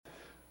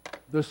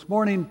This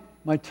morning,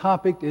 my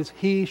topic is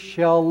He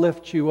shall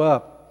lift you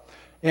up.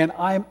 And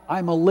I'm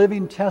a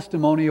living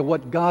testimony of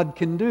what God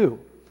can do.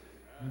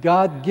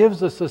 God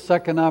gives us a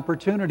second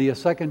opportunity, a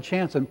second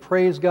chance, and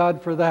praise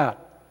God for that.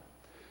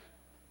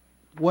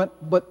 But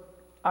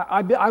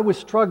I was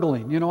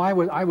struggling.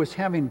 I was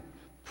having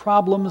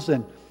problems,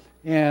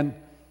 and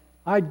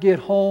I'd get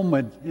home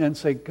and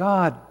say,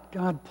 God,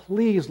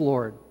 please,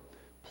 Lord,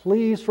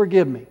 please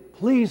forgive me.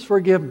 Please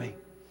forgive me.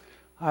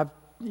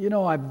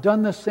 I've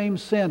done the same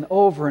sin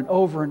over and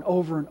over and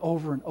over and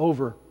over and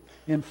over.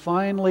 And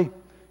finally,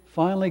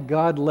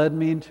 God led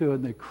me into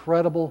an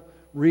incredible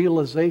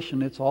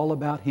realization. It's all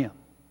about Him.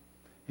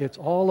 It's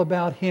all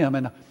about Him.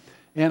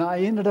 And I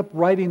ended up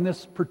writing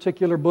this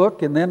particular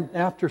book, and then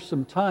after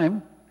some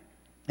time,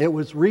 it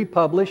was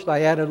republished.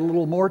 I added a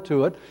little more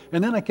to it,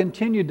 and then I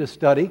continued to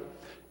study.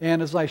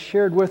 And as I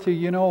shared with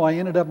you, I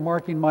ended up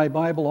marking my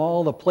Bible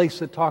all the place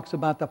that talks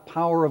about the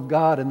power of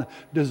God and the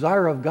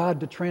desire of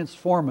God to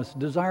transform us,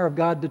 desire of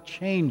God to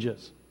change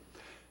us.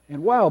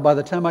 And wow, by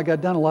the time I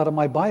got done, a lot of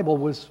my Bible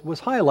was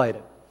highlighted.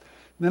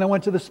 And then I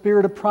went to the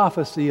Spirit of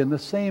Prophecy, and the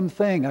same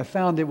thing. I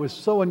found it was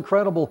so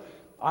incredible,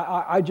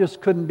 I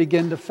just couldn't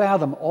begin to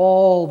fathom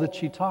all that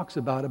she talks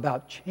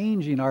about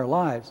changing our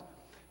lives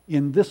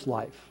in this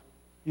life.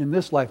 In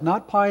this life.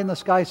 Not pie in the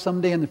sky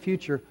someday in the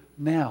future,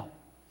 now.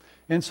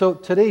 And so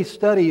today's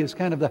study is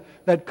kind of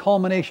that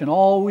culmination.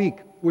 All week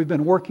we've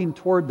been working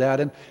toward that.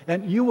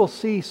 And you will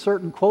see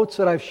certain quotes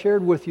that I've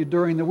shared with you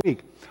during the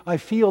week. I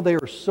feel they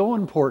are so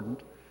important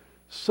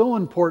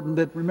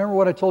that, remember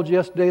what I told you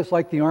yesterday, it's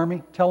like the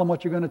army. Tell them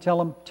what you're going to tell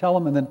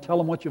them, and then tell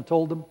them what you've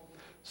told them.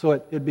 So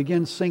it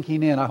begins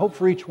sinking in. I hope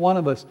for each one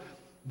of us,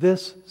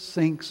 this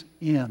sinks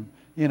in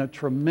a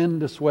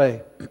tremendous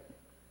way.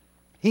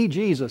 He,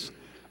 Jesus,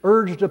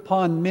 urged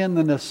upon men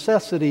the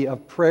necessity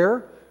of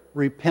prayer,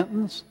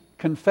 repentance,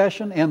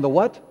 confession, and the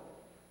what?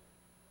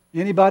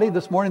 Anybody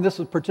this morning?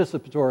 This is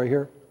participatory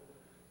here.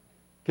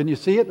 Can you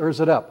see it, or is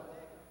it up?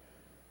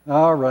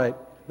 All right.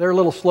 They're a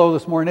little slow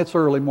this morning. It's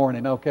early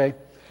morning, okay?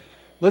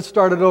 Let's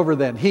start it over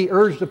then. He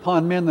urged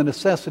upon men the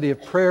necessity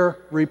of prayer,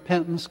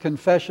 repentance,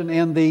 confession,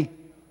 and the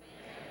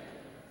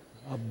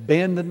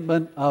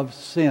abandonment of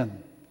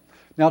sin.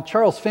 Now,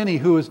 Charles Finney,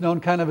 who is known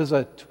kind of as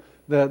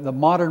the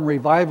modern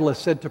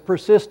revivalist, said to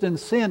persist in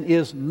sin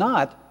is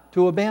not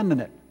to abandon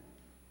it.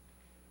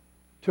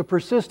 To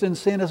persist in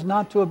sin is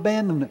not to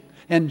abandon it.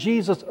 And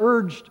Jesus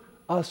urged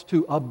us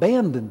to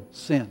abandon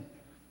sin.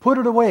 Put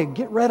it away.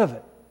 Get rid of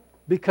it.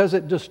 Because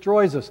it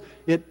destroys us.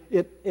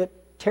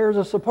 It tears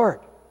us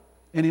apart.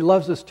 And He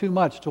loves us too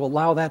much to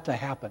allow that to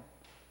happen.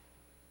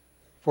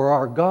 For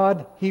our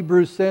God,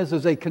 Hebrews says,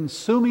 is a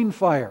consuming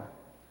fire.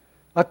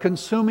 A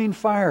consuming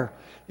fire.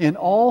 In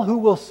all who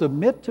will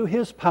submit to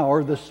His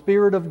power, the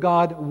Spirit of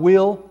God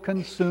will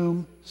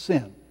consume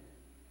sin.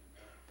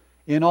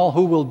 In all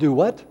who will do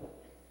what?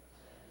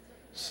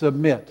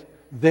 Submit.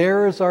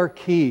 There is our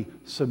key.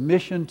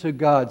 Submission to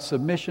God.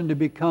 Submission to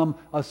become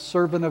a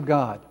servant of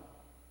God.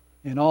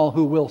 In all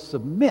who will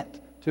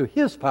submit to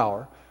His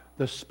power,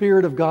 the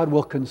Spirit of God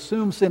will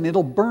consume sin.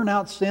 It'll burn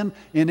out sin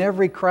in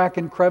every crack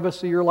and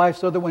crevice of your life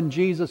so that when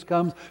Jesus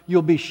comes,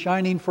 you'll be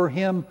shining for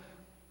Him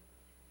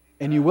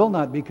and you will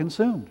not be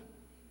consumed.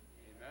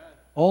 Amen.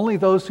 Only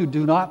those who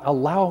do not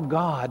allow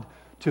God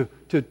to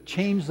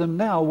change them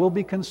now will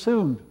be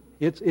consumed.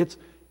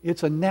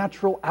 It's a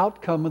natural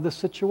outcome of the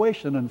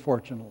situation,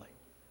 unfortunately.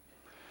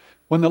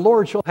 When the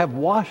Lord shall have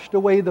washed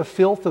away the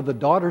filth of the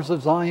daughters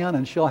of Zion,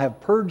 and shall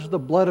have purged the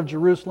blood of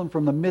Jerusalem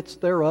from the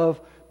midst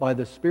thereof by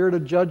the spirit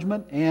of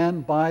judgment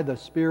and by the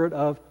spirit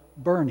of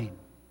burning.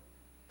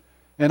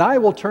 And I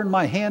will turn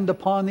my hand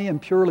upon thee, and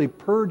purely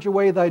purge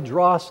away thy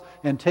dross,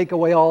 and take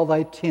away all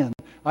thy tin.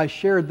 I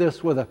shared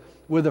this with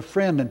a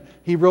friend, and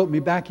he wrote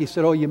me back. He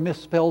said, "Oh, you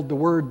misspelled the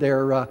word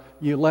there.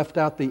 You left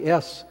out the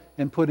S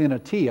and put in a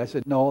T." I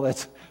said, "No,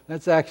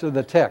 that's actually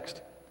the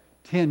text.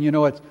 Tin,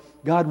 it's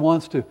God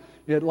wants to,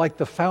 like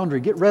the foundry,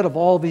 get rid of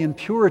all the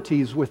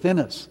impurities within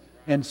us.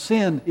 And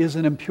sin is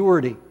an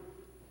impurity.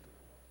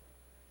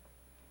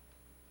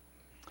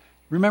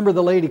 Remember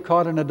the lady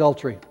caught in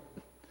adultery.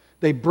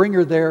 They bring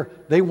her there.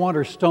 They want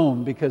her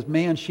stoned because,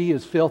 man, she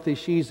is filthy,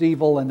 she's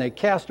evil. And they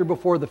cast her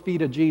before the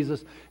feet of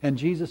Jesus. And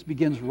Jesus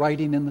begins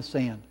writing in the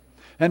sand.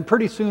 And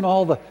pretty soon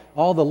all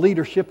the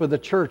leadership of the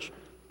church,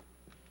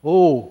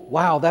 oh,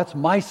 wow, that's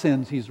my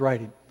sins he's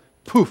writing.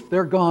 Poof,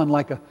 they're gone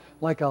like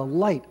a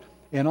light.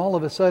 And all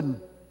of a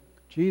sudden,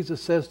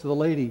 Jesus says to the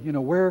lady,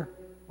 where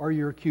are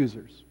your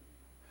accusers?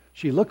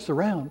 She looks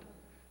around.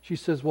 She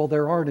says, well,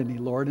 there aren't any,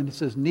 Lord. And He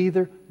says,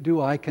 neither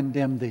do I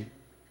condemn thee.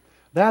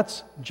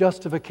 That's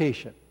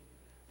justification.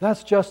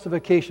 That's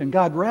justification.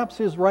 God wraps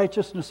His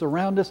righteousness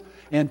around us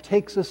and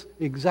takes us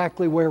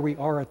exactly where we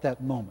are at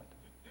that moment.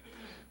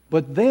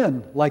 But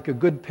then, like a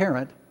good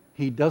parent,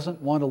 He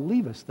doesn't want to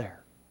leave us there.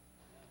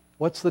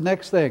 What's the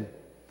next thing?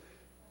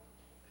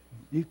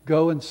 You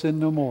go and sin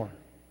no more.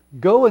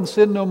 Go and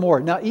sin no more.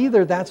 Now,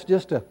 either that's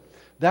just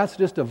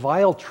a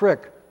vile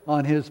trick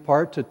on His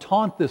part to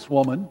taunt this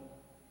woman,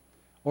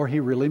 or He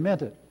really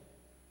meant it.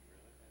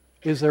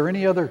 Is there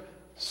any other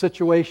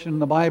situation in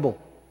the Bible.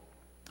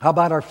 How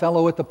about our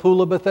fellow at the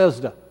Pool of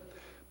Bethesda?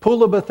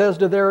 Pool of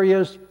Bethesda, there he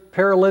is,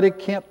 paralytic,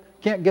 can't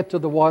get to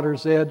the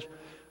water's edge.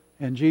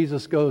 And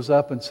Jesus goes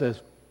up and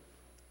says,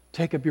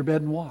 take up your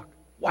bed and walk.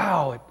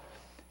 Wow,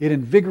 it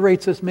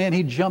invigorates this man.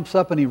 He jumps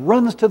up and he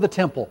runs to the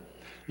temple.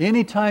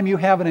 Anytime you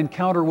have an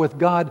encounter with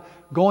God,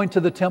 going to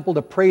the temple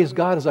to praise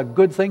God is a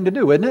good thing to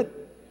do, isn't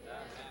it?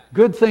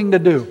 Good thing to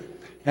do.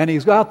 And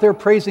he's out there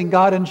praising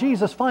God, and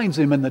Jesus finds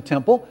him in the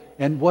temple.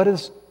 And what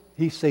does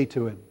he say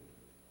to him?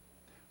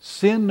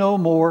 Sin no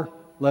more,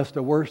 lest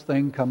a worse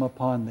thing come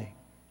upon thee.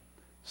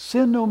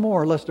 Sin no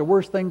more, lest a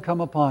worse thing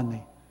come upon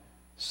thee.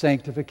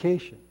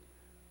 Sanctification.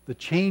 The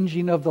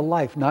changing of the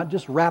life, not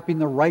just wrapping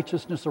the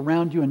righteousness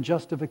around you in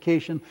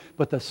justification,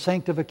 but the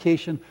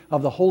sanctification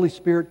of the Holy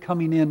Spirit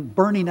coming in,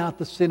 burning out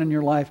the sin in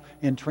your life,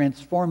 and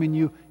transforming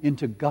you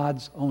into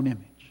God's own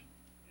image.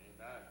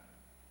 Amen.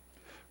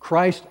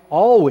 Christ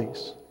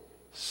always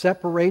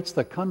separates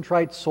the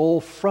contrite soul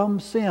from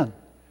sin.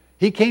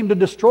 He came to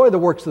destroy the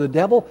works of the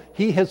devil.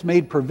 He has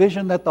made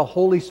provision that the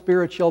Holy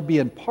Spirit shall be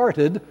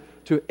imparted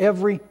to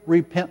every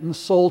repentant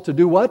soul to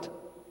do what?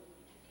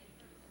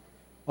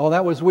 Oh,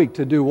 that was weak.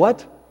 To do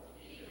what?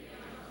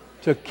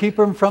 To keep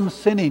them from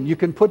sinning. You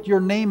can put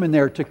your name in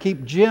there to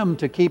keep Jim,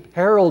 to keep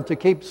Harold, to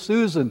keep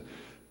Susan,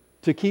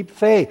 to keep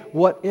Faye.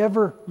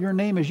 Whatever your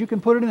name is, you can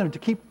put it in there to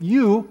keep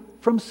you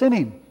from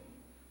sinning.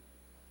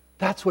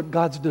 That's what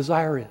God's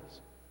desire is.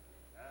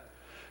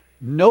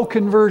 No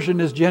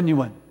conversion is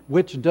genuine,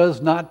 which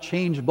does not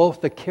change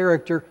both the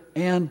character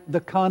and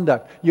the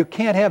conduct. You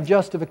can't have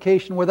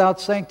justification without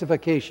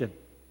sanctification.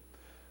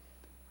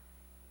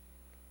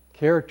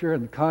 Character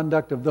and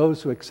conduct of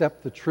those who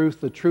accept the truth.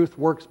 The truth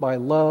works by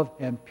love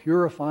and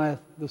purifieth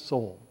the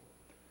soul.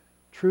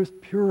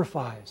 Truth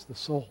purifies the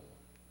soul.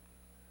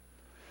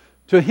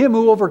 To him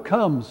who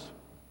overcomes,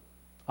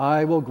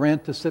 I will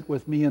grant to sit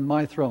with me in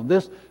my throne.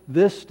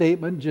 This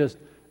statement just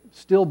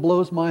still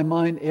blows my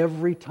mind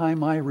every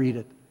time I read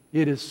it.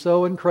 It is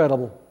so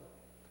incredible.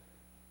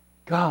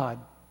 God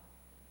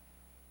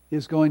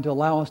is going to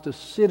allow us to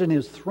sit in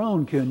His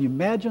throne. Can you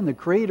imagine the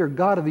Creator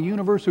God of the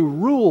universe who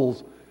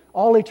rules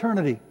all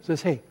eternity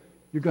says, hey,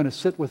 you're going to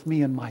sit with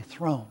me in my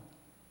throne.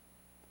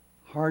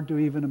 Hard to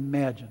even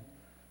imagine.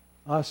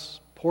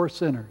 Us poor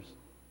sinners.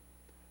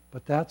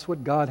 But that's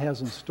what God has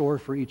in store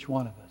for each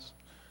one of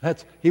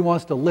us. He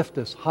wants to lift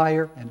us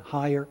higher and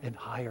higher and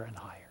higher and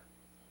higher.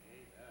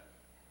 Amen.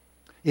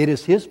 It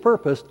is His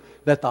purpose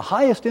that the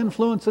highest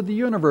influence of the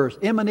universe,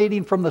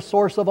 emanating from the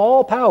source of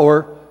all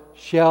power,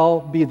 shall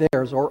be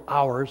theirs or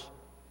ours.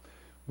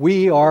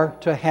 We are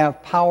to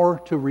have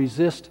power to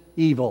resist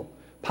evil.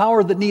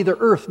 Power that neither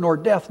earth nor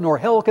death nor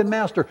hell can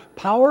master.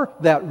 Power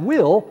that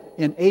will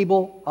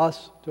enable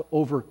us to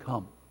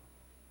overcome.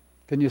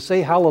 Can you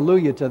say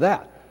hallelujah to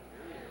that?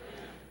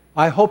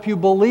 I hope you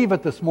believe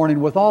it this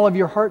morning with all of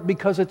your heart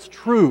because it's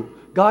true.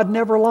 God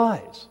never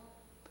lies.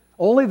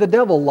 Only the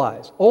devil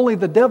lies. Only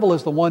the devil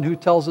is the one who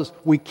tells us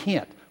we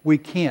can't. We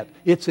can't.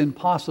 It's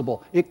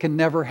impossible. It can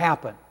never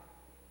happen.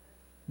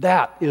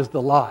 That is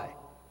the lie.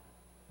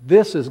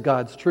 This is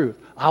God's truth.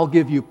 I'll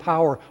give you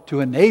power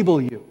to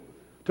enable you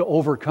to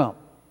overcome,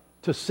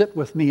 to sit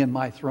with me in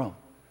my throne.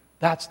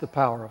 That's the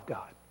power of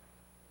God.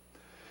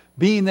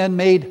 Being then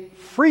made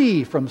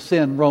free from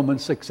sin,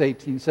 Romans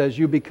 6:18 says,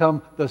 you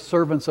become the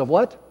servants of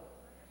what?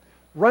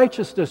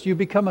 Righteousness. You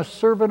become a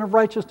servant of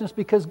righteousness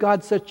because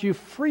God sets you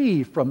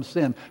free from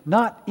sin.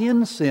 Not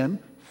in sin,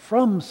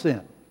 from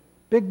sin.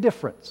 Big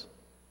difference.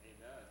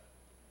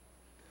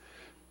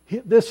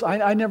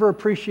 I never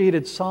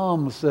appreciated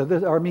Psalms,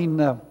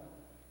 the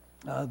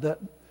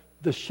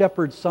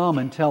shepherd's psalm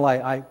until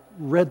I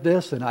read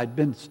this and I'd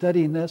been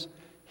studying this.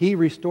 He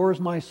restores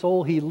my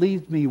soul. He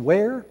leads me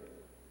where?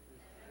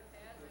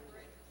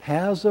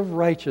 Paths of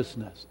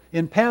righteousness.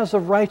 In paths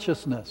of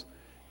righteousness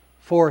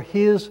for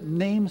His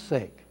name's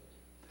sake.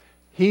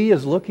 He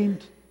is looking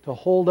to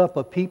hold up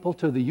a people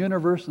to the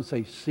universe and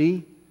say,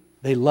 see,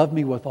 they love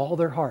me with all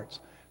their hearts.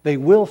 They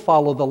will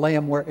follow the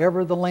Lamb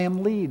wherever the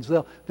Lamb leads.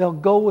 They'll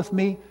go with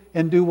me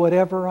and do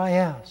whatever I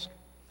ask.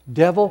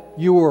 Devil,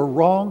 you were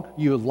wrong.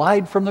 You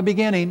lied from the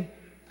beginning.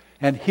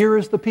 And here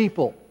is the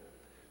people.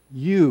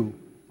 You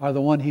are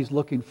the one He's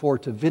looking for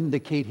to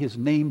vindicate His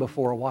name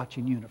before a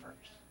watching universe.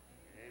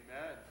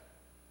 Amen.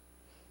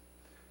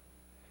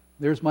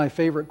 There's my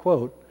favorite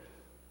quote.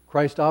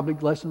 Christ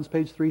Object Lessons,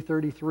 page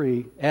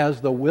 333. As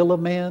the will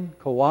of man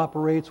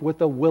cooperates with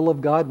the will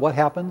of God, what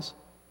happens?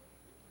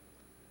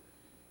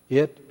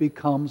 It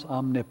becomes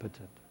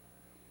omnipotent.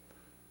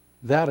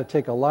 That'll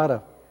take a lot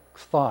of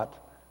thought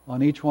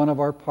on each one of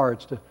our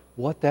parts to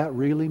what that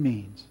really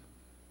means.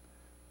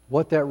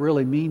 What that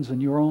really means in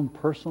your own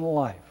personal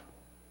life.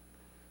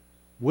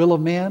 Will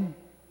of man,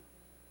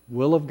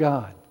 will of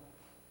God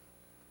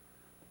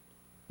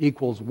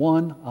equals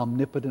one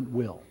omnipotent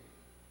will.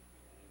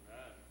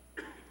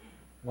 Amen.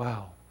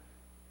 Wow.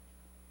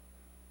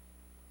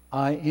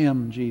 I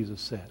am, Jesus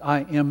said.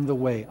 I am the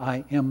way.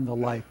 I am the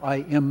life. I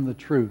am the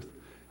truth.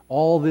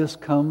 All this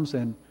comes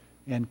and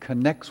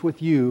connects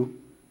with you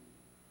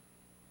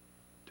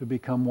to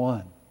become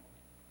one.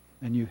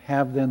 And you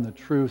have then the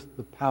truth,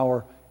 the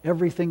power,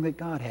 everything that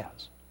God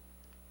has.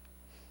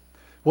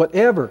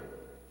 Whatever,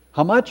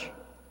 how much?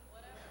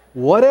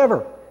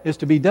 Whatever is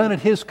to be done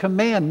at His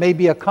command may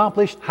be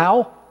accomplished,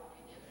 how?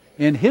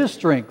 In His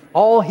strength.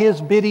 All His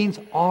biddings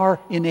are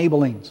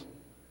enablings.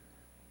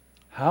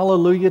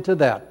 Hallelujah to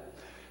that.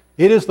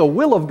 It is the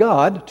will of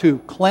God to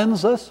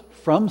cleanse us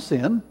from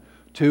sin,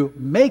 to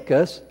make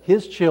us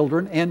His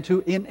children, and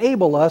to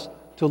enable us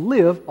to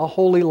live a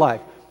holy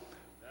life.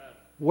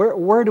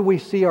 Where do we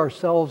see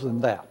ourselves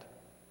in that?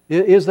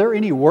 Is there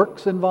any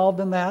works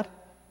involved in that?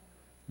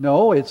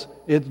 No, it's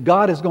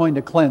God is going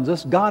to cleanse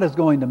us, God is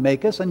going to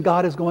make us, and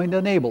God is going to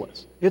enable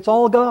us. It's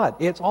all God.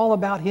 It's all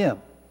about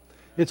Him.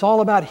 It's all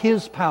about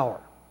His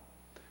power.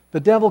 The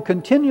devil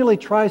continually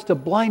tries to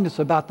blind us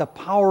about the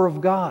power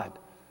of God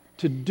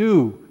to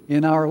do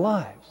in our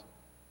lives.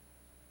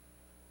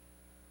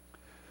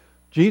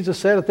 Jesus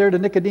said it there to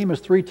Nicodemus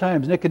 3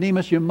 times.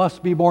 Nicodemus, you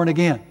must be born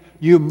again.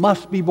 You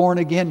must be born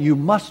again. You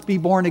must be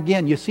born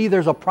again. You see,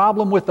 there's a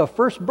problem with the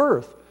first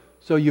birth,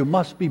 so you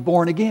must be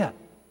born again.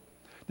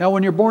 Now,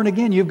 when you're born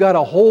again, you've got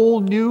a whole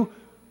new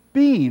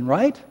being,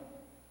 right?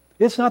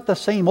 It's not the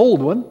same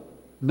old one.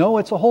 No,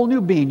 it's a whole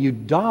new being. You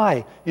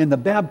die in the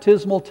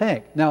baptismal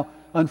tank. Now,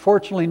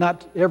 unfortunately,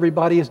 not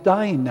everybody is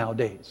dying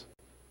nowadays.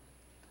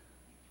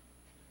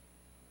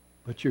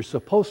 But you're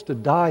supposed to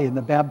die in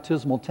the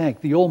baptismal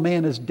tank. The old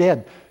man is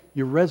dead.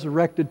 You're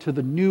resurrected to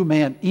the new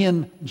man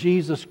in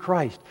Jesus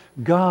Christ.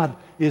 God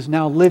is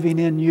now living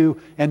in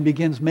you and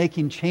begins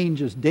making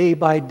changes day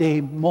by day,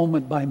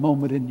 moment by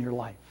moment in your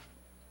life.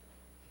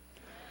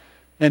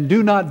 And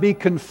do not be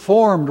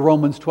conformed,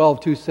 Romans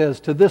 12:2 says,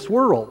 to this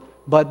world,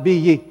 but be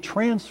ye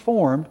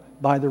transformed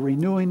by the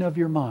renewing of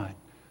your mind.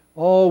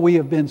 Oh, we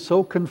have been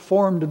so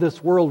conformed to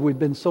this world. We've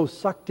been so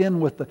sucked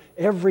in with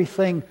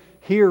everything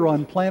here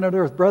on planet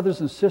Earth. Brothers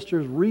and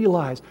sisters,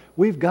 realize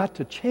we've got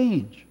to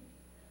change.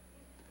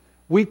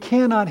 We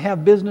cannot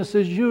have business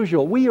as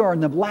usual. We are in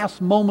the last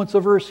moments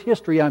of Earth's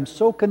history. I'm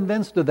so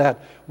convinced of that.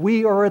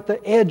 We are at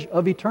the edge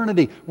of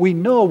eternity. We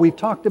know, we've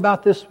talked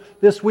about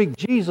this week,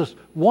 Jesus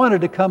wanted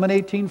to come in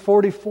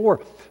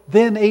 1844.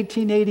 Then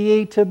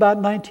 1888 to about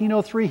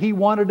 1903, He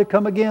wanted to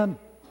come again.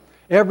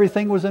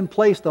 Everything was in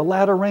place. The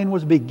latter rain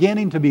was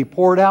beginning to be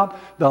poured out.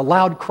 The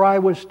loud cry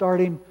was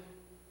starting,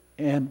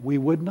 and we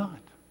would not.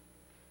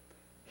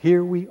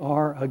 Here we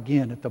are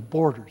again at the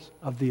borders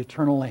of the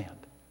eternal land.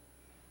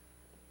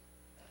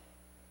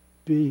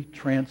 Be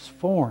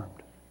transformed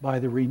by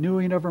the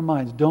renewing of our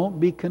minds. Don't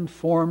be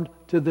conformed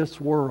to this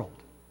world.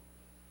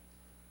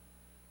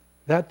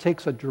 That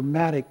takes a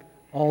dramatic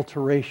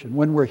alteration.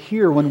 When we're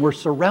here, when we're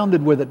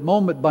surrounded with it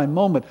moment by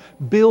moment,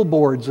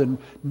 billboards and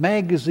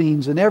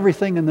magazines and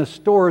everything in the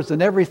stores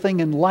and everything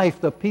in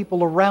life, the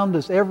people around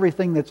us,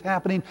 everything that's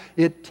happening,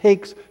 it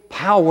takes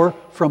power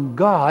from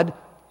God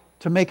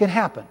to make it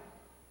happen.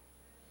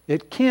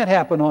 It can't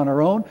happen on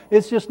our own.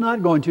 It's just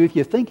not going to. If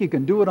you think you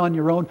can do it on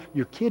your own,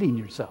 you're kidding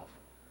yourself.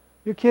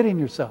 You're kidding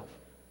yourself.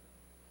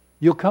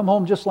 You'll come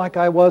home just like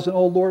I was, and,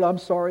 oh, Lord, I'm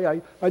sorry,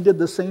 I did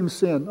the same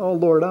sin. Oh,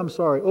 Lord, I'm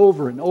sorry,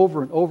 over and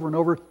over and over and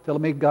over, till it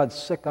made God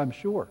sick, I'm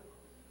sure.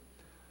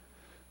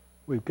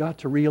 We've got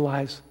to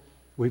realize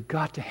we've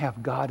got to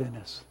have God in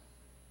us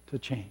to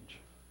change.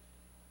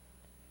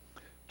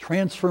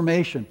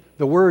 Transformation.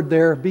 The word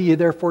there, be ye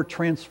therefore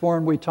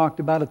transformed, we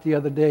talked about it the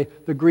other day.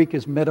 The Greek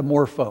is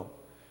metamorpho,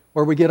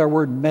 where we get our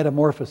word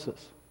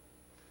metamorphosis.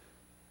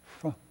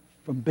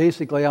 From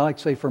basically, I like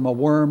to say, from a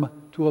worm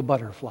to a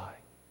butterfly.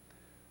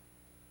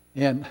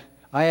 And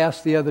I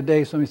asked the other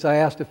day, I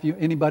asked if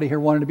anybody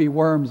here wanted to be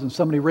worms, and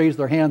somebody raised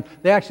their hand.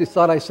 They actually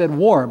thought I said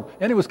warm,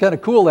 and it was kind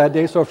of cool that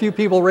day, so a few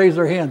people raised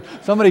their hand.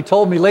 Somebody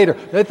told me later,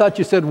 they thought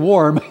you said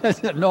warm. I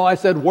said, no, I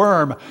said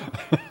worm.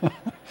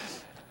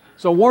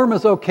 So warm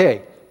is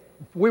okay.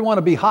 We want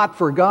to be hot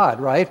for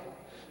God, right?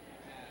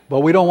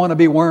 But we don't want to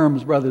be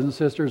worms, brothers and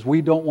sisters.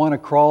 We don't want to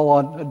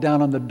crawl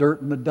down on the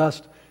dirt and the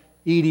dust,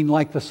 eating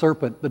like the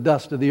serpent, the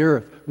dust of the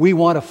earth. We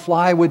want to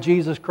fly with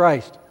Jesus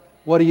Christ.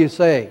 What do you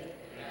say?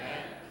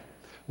 Amen.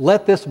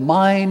 Let this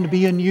mind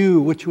be in you,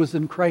 which was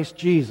in Christ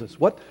Jesus.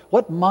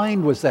 What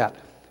mind was that?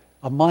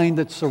 A mind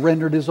that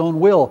surrendered his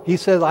own will. He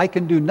says, I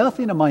can do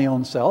nothing of my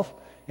own self.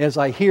 As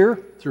I hear,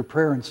 through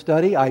prayer and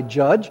study, I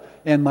judge,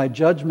 and my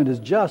judgment is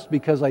just,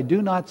 because I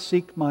do not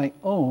seek my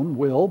own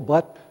will,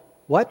 but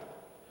what?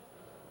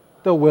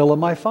 The will of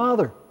my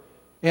Father.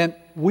 And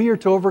we are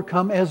to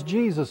overcome as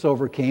Jesus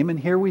overcame, and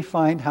here we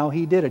find how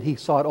He did it. He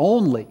sought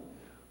only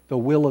the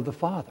will of the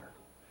Father.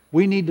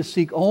 We need to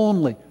seek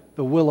only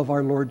the will of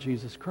our Lord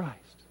Jesus Christ.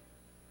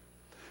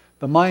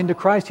 The mind of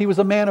Christ, He was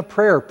a man of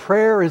prayer.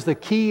 Prayer is the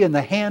key and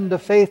the hand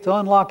of faith to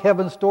unlock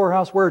heaven's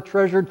storehouse, where are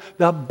treasured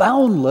the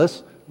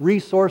boundless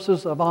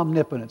resources of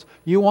omnipotence.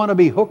 You want to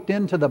be hooked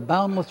into the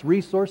boundless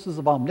resources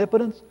of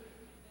omnipotence?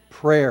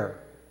 Prayer.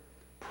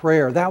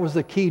 Prayer. That was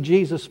the key.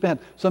 Jesus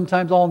spent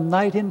sometimes all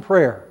night in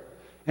prayer.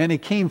 And He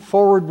came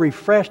forward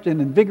refreshed and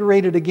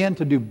invigorated again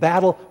to do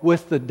battle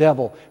with the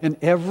devil. And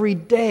every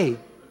day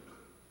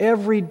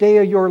of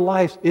your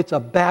life, it's a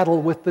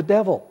battle with the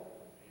devil.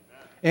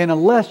 And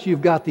unless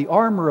you've got the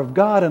armor of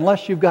God,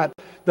 unless you've got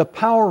the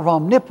power of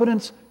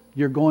omnipotence,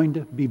 you're going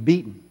to be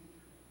beaten.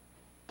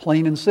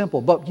 Plain and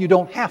simple. But you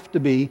don't have to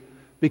be,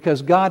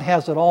 because God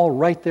has it all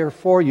right there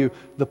for you.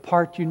 The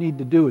part you need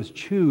to do is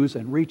choose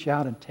and reach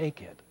out and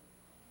take it.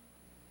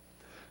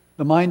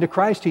 The mind of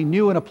Christ, he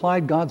knew and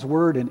applied God's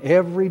word in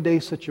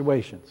everyday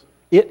situations.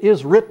 It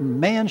is written,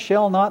 man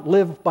shall not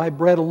live by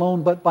bread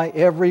alone, but by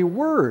every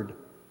word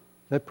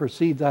that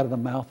proceeds out of the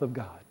mouth of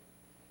God.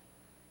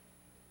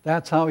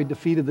 That's how he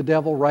defeated the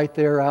devil right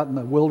there out in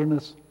the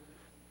wilderness.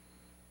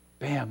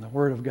 Bam, the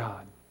word of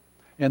God.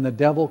 And the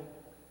devil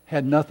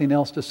had nothing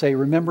else to say.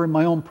 Remember, in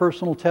my own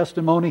personal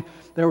testimony,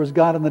 there was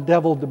God and the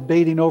devil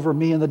debating over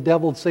me, and the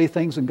devil would say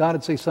things and God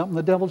would say something,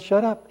 the devil would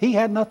shut up. He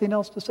had nothing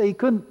else to say. He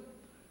couldn't.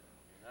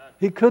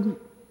 He couldn't.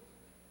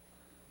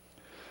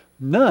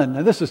 None.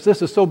 And this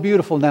is so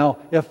beautiful now.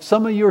 If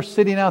some of you are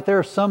sitting out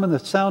there, some in the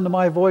sound of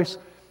my voice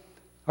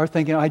are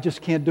thinking, I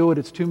just can't do it.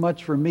 It's too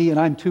much for me and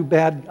I'm too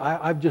bad.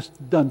 I've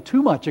just done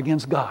too much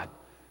against God.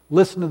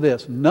 Listen to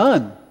this.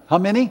 None. How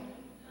many?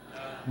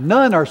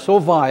 None are so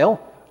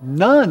vile.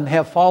 None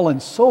have fallen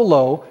so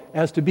low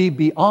as to be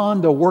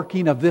beyond the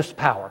working of this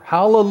power.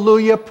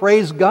 Hallelujah.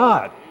 Praise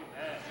God.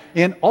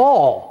 In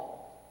all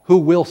who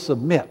will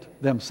submit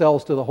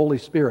themselves to the Holy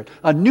Spirit.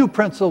 A new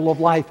principle of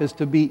life is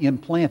to be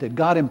implanted.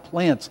 God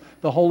implants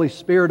the Holy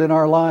Spirit in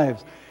our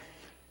lives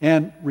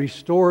and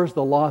restores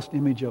the lost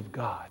image of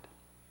God.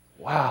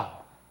 Wow.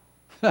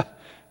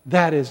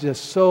 That is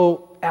just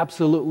so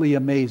absolutely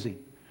amazing.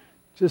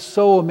 Just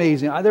so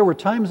amazing. There were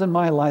times in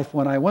my life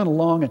when I went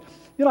along and,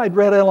 I'd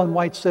read Ellen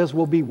White says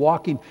we'll be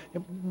walking,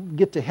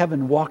 get to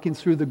heaven walking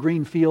through the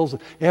green fields.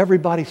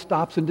 Everybody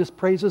stops and just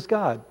praises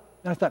God.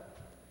 And I thought,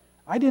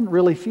 I didn't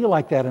really feel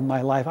like that in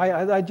my life.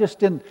 I just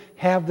didn't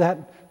have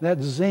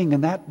that zing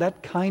and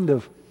that kind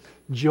of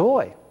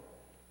joy.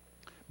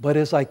 But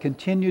as I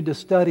continued to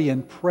study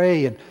and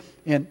pray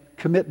and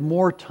commit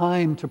more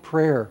time to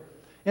prayer,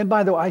 and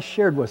by the way, I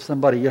shared with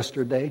somebody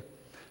yesterday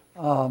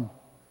the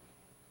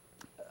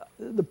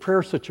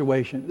prayer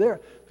situation. There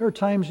are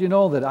times,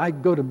 that I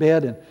go to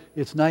bed and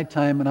it's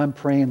nighttime and I'm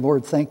praying,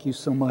 Lord, thank you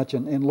so much,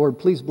 and Lord,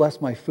 please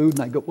bless my food.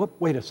 And I go, whoop,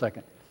 wait a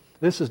second.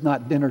 This is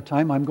not dinner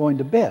time. I'm going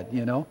to bed,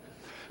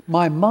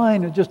 My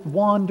mind would just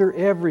wander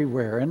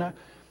everywhere. And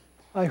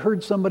I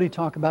heard somebody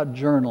talk about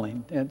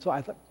journaling. And so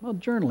I thought, well,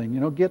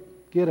 journaling,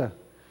 get a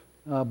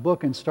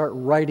book and start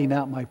writing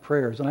out my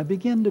prayers. And I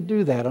began to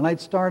do that. And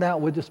I'd start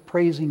out with just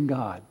praising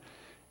God.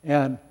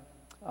 And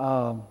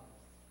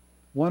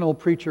one old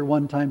preacher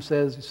one time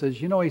says,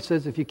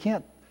 if you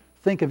can't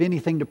think of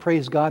anything to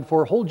praise God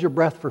for, hold your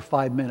breath for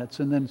 5 minutes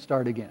and then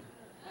start again.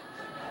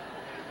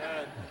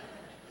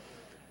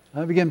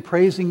 I began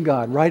praising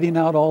God, writing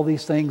out all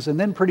these things, and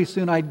then pretty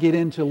soon I'd get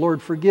into,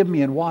 Lord, forgive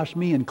me and wash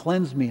me and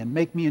cleanse me and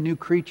make me a new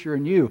creature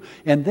in you.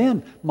 And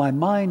then my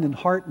mind and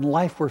heart and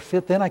life were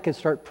fit. Then I could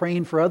start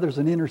praying for others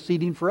and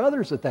interceding for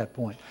others at that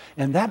point.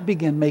 And that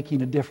began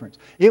making a difference.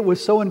 It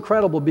was so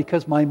incredible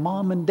because my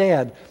mom and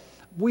dad,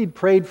 we'd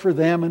prayed for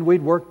them and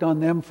we'd worked on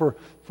them for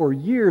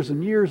years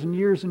and years and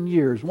years and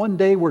years. One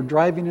day we're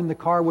driving in the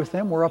car with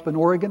them. We're up in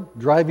Oregon,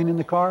 driving in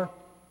the car.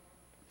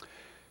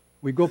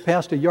 We go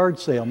past a yard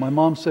sale. My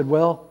mom said,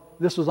 well,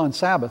 this was on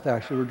Sabbath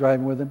actually, we're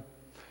driving with him.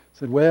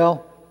 Said,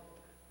 well,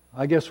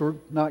 I guess we're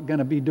not going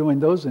to be doing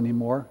those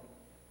anymore.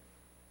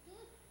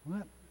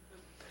 What?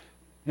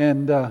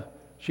 And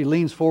she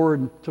leans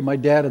forward to my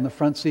dad in the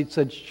front seat,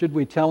 said, should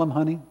we tell him,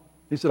 honey?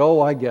 He said, oh,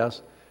 I guess.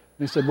 And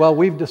he said, well,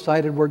 we've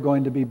decided we're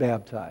going to be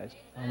baptized.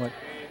 I'm like,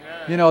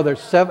 they're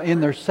in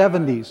their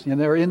 70s.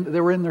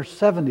 They were in their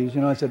 70s.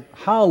 I said,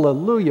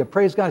 hallelujah,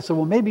 praise God. I said,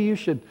 well, maybe you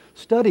should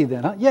study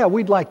then. Huh? Yeah,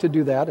 we'd like to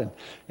do that.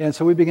 And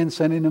so we began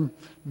sending them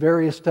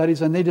various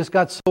studies, and they just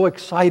got so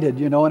excited,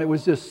 and it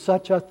was just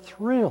such a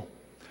thrill.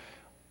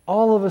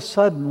 All of a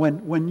sudden,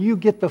 when you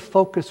get the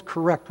focus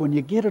correct, when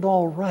you get it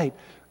all right,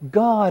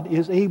 God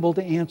is able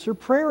to answer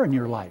prayer in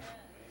your life.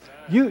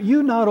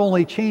 You not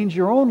only change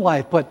your own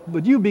life,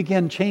 but you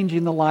begin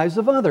changing the lives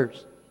of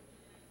others.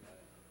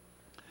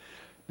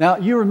 Now,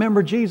 you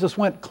remember Jesus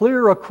went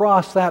clear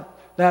across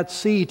that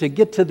sea to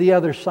get to the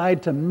other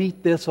side to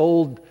meet this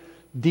old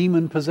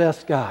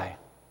demon-possessed guy.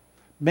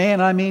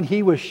 Man,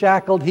 he was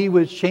shackled, he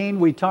was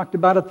chained. We talked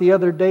about it the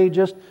other day.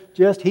 Just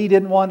he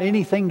didn't want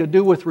anything to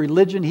do with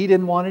religion. He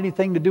didn't want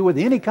anything to do with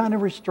any kind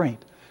of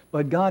restraint.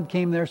 But God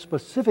came there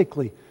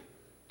specifically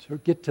to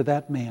get to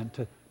that man,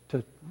 to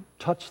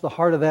touch the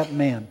heart of that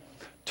man.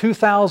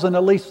 2,000,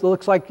 at least,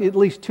 looks like at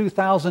least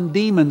 2,000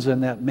 demons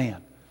in that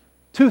man.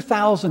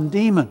 2,000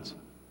 demons.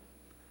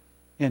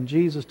 And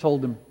Jesus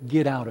told them,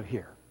 get out of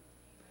here.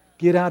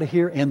 Get out of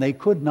here. And they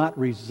could not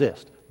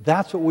resist.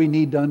 That's what we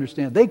need to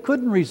understand. They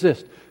couldn't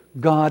resist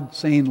God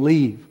saying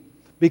leave.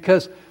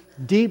 Because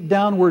deep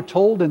down we're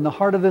told in the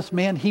heart of this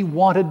man, he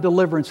wanted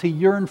deliverance. He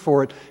yearned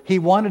for it. He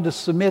wanted to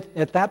submit.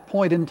 At that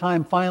point in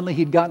time, finally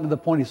he'd gotten to the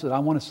point, he said, I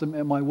want to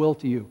submit my will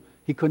to you.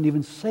 He couldn't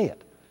even say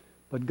it.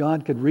 But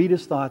God could read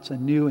his thoughts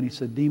and knew, and he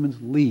said, demons,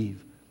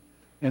 leave.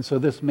 And so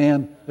this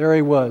man, there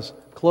he was,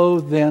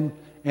 clothed then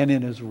and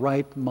in his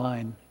right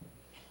mind.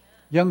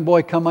 Young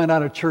boy coming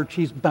out of church,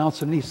 he's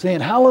bouncing and he's saying,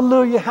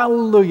 hallelujah,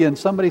 hallelujah. And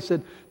somebody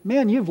said,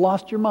 man, you've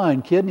lost your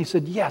mind, kid. And he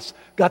said, yes,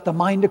 got the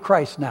mind of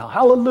Christ now.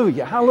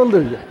 Hallelujah,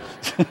 hallelujah.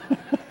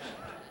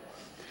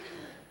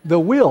 The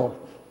will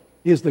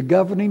is the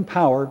governing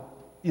power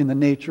in the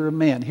nature of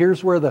man.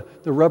 Here's where the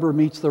rubber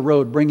meets the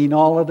road, bringing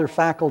all other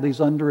faculties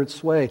under its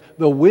sway.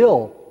 The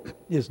will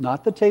is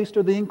not the taste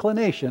or the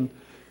inclination,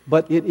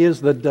 but it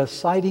is the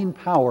deciding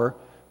power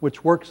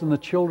which works in the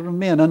children of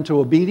men unto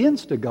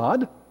obedience to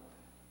God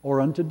or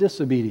unto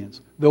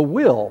disobedience. The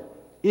will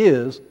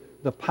is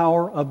the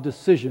power of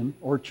decision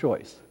or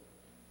choice.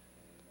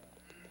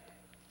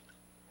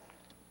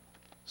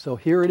 So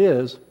here it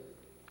is.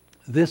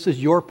 This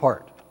is your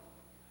part.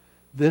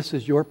 This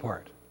is your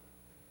part.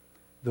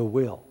 The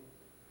will,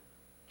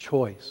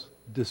 choice,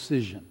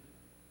 decision.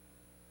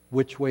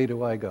 Which way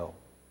do I go?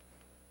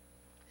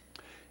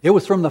 It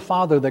was from the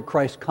Father that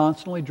Christ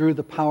constantly drew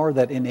the power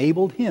that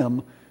enabled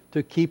him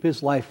to keep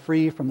his life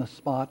free from the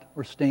spot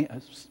or stain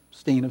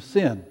of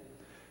sin.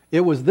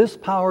 It was this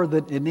power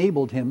that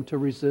enabled him to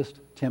resist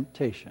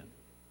temptation.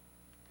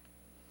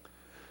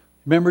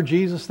 Remember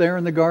Jesus there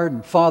in the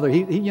garden? Father,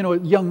 he a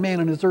young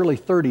man in his early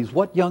 30s.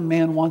 What young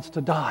man wants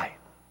to die?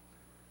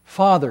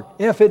 Father,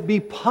 if it be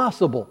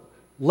possible,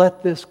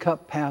 let this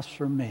cup pass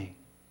from me.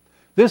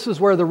 This is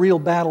where the real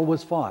battle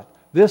was fought.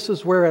 This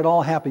is where it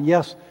all happened.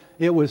 Yes,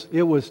 it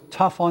was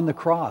tough on the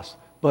cross,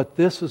 but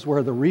this is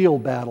where the real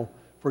battle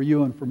for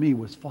you and for me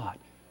was fought.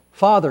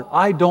 Father,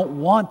 I don't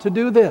want to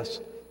do this.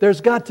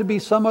 There's got to be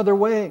some other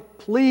way.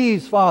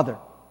 Please, Father.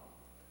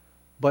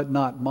 But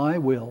not my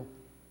will,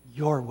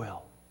 your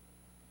will.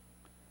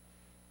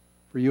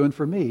 For you and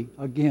for me,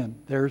 again,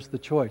 there's the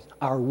choice.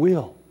 Our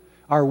will.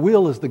 Our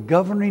will is the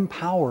governing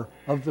power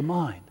of the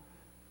mind.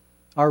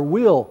 Our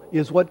will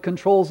is what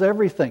controls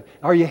everything.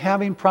 Are you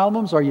having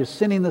problems? Are you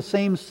sinning the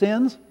same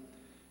sins?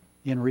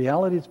 In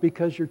reality, it's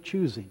because you're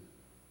choosing.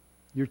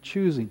 You're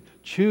choosing.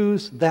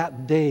 Choose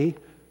that day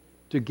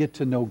to get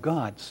to know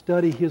God.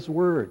 Study His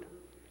Word.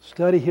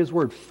 Study His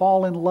Word.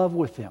 Fall in love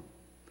with Him.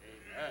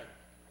 Amen.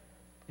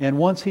 And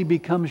once He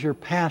becomes your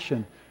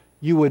passion,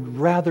 you would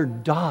rather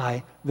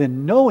die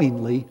than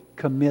knowingly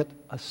commit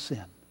a sin.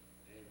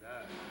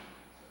 Amen.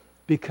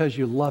 Because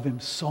you love Him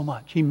so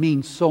much. He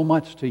means so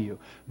much to you.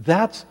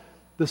 That's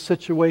the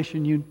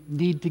situation you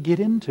need to get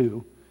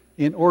into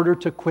in order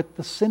to quit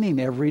the sinning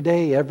every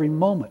day, every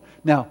moment.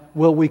 Now,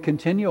 will we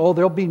continue? Oh,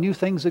 there'll be new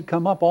things that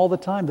come up all the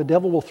time. The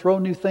devil will throw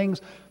new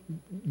things.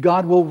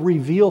 God will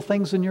reveal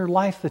things in your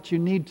life that you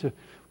need to,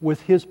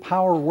 with His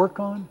power, work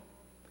on.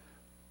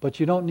 But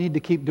you don't need to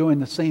keep doing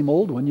the same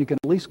old one. You can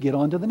at least get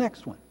on to the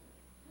next one.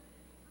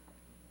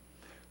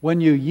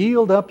 When you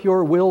yield up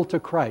your will to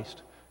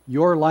Christ,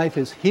 your life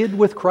is hid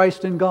with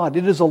Christ in God.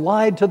 It is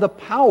allied to the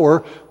power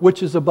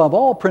which is above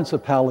all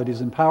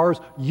principalities and powers.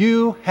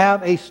 You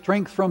have a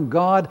strength from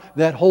God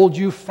that holds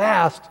you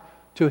fast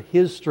to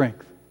His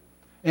strength.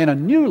 And a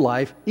new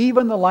life,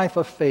 even the life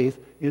of faith,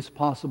 is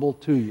possible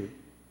to you.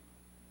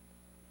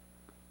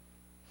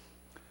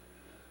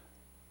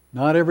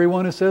 Not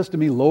everyone who says to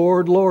me,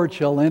 Lord, Lord,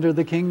 shall enter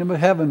the kingdom of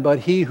heaven, but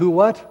he who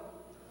what?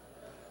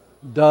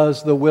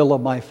 Does the will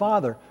of my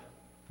Father.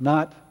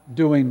 Not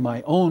doing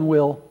my own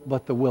will,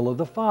 but the will of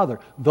the Father.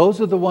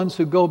 Those are the ones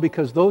who go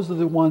because those are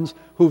the ones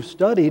who've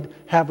studied,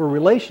 have a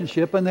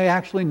relationship, and they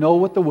actually know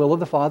what the will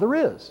of the Father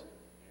is.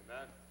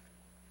 Amen.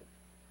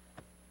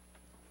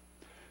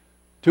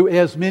 To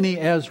as many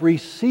as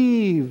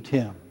received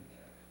Him,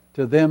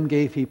 to them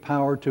gave He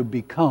power to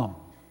become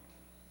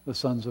the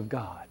sons of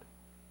God.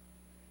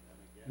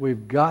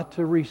 We've got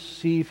to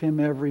receive Him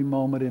every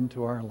moment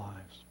into our lives.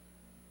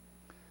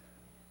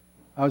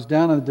 I was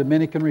down in the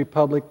Dominican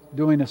Republic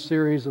doing a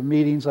series of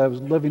meetings. I was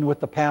living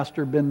with the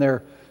pastor, been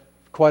there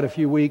quite a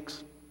few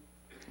weeks.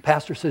 The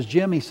pastor says,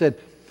 Jim, he said,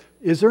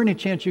 is there any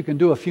chance you can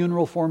do a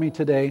funeral for me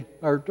today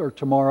or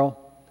tomorrow?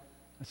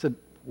 I said,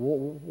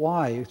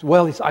 why? He said,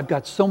 well, I've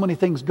got so many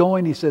things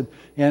going. He said,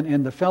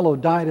 and the fellow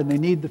died and they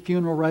need the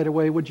funeral right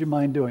away. Would you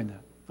mind doing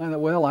that? I thought,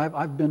 well,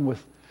 I've been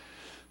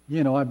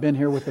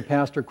here with the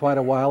pastor quite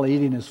a while,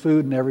 eating his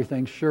food and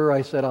everything. Sure,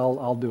 I said,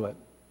 I'll do it.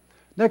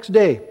 Next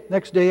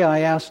day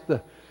I asked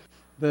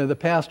the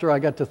pastor, I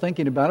got to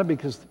thinking about it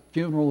because the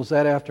funeral was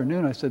that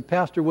afternoon. I said,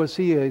 Pastor, was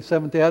he a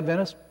Seventh-day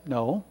Adventist?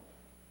 No.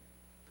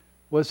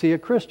 Was he a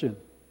Christian?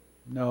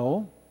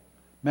 No.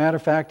 Matter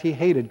of fact, he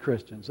hated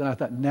Christians. And I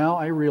thought, now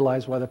I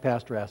realize why the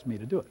pastor asked me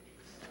to do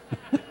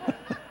it.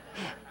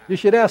 You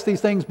should ask these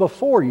things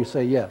before you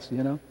say yes,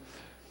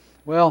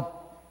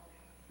 Well,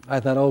 I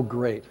thought, oh,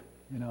 great.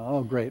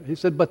 Oh, great. He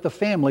said, but the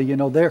family,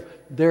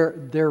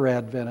 they're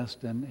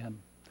Adventist and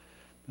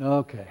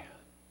okay.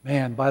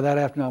 Man, by that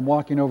afternoon, I'm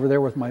walking over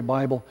there with my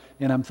Bible,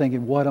 and I'm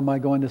thinking, what am I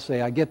going to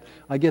say? I get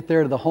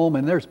there to the home,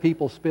 and there's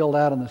people spilled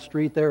out on the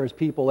street. There is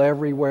people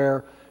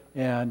everywhere,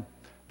 and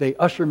they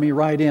usher me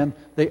right in.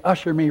 They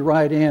usher me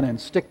right in and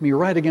stick me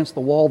right against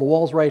the wall. The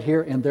wall's right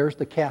here, and there's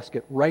the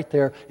casket right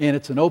there, and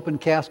it's an open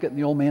casket, and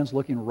the old man's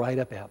looking right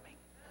up at me.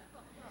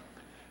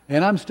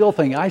 And I'm still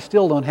thinking, I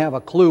still don't have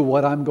a clue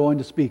what I'm going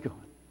to speak on.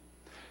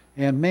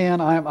 And man,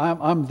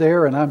 I'm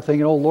there and I'm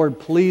thinking, oh Lord,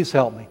 please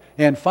help me.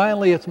 And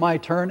finally it's my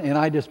turn and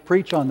I just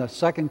preach on the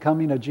second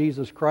coming of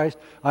Jesus Christ.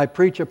 I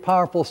preach a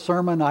powerful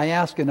sermon. I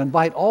ask and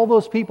invite all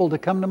those people to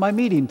come to my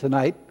meeting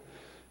tonight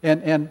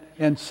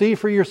and see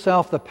for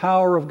yourself the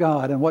power of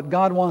God and what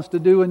God wants to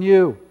do in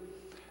you.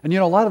 And you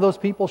know, a lot of those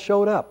people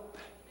showed up.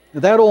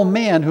 That old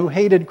man who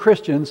hated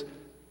Christians,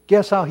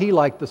 guess how he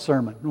liked the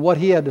sermon and what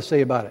he had to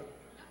say about it?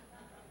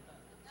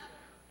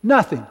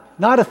 Nothing.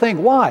 Not a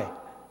thing. Why?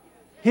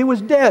 He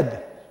was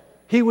dead.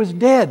 He was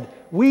dead.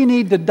 We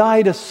need to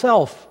die to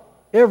self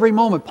every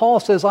moment. Paul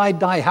says, I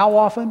die how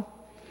often?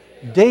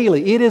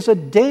 Daily. It is a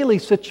daily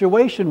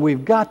situation.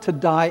 We've got to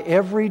die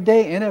every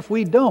day. And if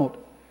we don't,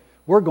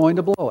 we're going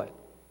to blow it.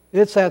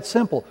 It's that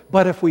simple.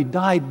 But if we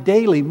die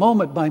daily,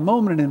 moment by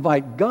moment, and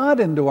invite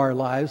God into our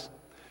lives,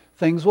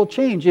 things will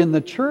change. In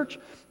the church,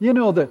 you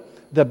know,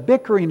 the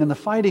bickering and the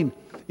fighting,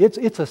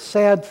 it's a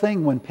sad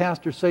thing when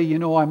pastors say, you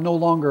know, I'm no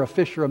longer a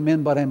fisher of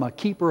men, but I'm a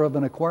keeper of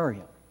an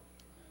aquarium.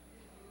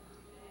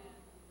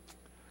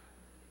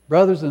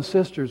 Brothers and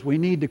sisters, we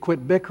need to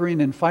quit bickering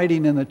and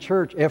fighting in the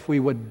church. If we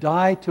would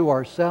die to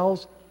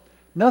ourselves,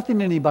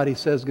 nothing anybody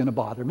says is going to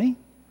bother me.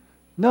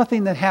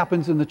 Nothing that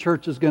happens in the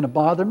church is going to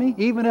bother me.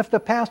 Even if the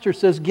pastor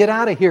says, get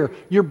out of here,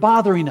 you're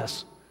bothering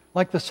us.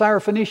 Like the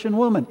Syrophoenician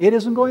woman, it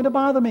isn't going to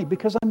bother me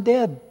because I'm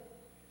dead.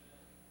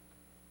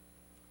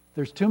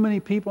 There's too many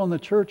people in the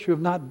church who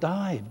have not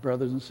died,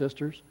 brothers and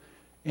sisters.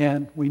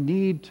 And we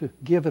need to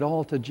give it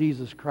all to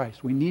Jesus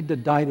Christ. We need to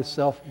die to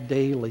self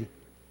daily.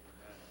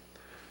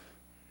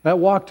 That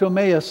walk to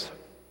Emmaus,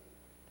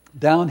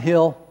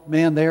 downhill,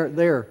 man,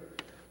 there.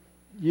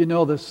 You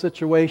know the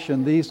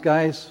situation. These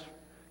guys,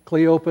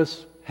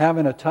 Cleopas,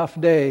 having a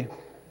tough day.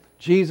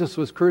 Jesus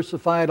was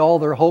crucified. All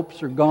their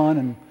hopes are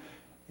gone.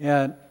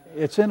 And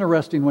it's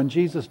interesting when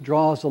Jesus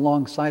draws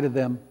alongside of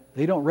them,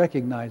 they don't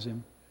recognize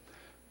Him.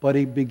 But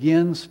He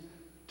begins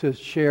to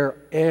share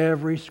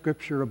every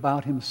Scripture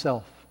about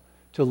Himself,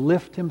 to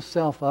lift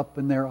Himself up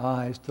in their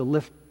eyes, to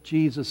lift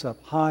Jesus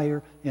up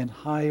higher and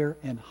higher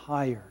and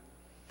higher.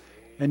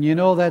 And you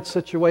know that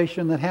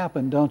situation that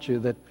happened, don't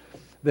you?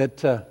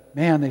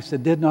 Man, they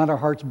said, did not our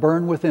hearts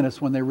burn within us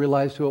when they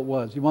realized who it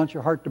was? You want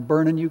your heart to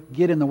burn in you?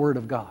 Get in the Word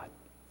of God.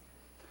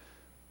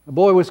 A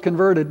boy was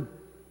converted,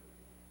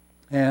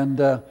 and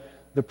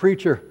the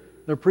preacher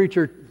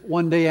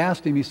one day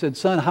asked him, he said,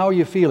 son, how are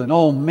you feeling?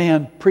 Oh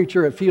man,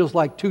 preacher, it feels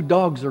like two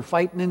dogs are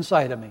fighting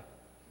inside of me.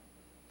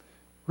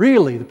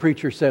 Really, the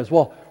preacher says,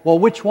 well,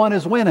 which one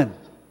is winning?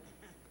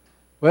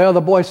 Well,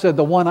 the boy said,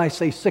 the one I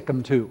say sick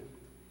 'em to.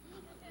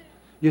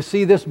 You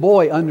see, this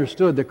boy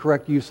understood the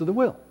correct use of the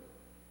will.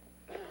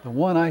 The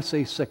one I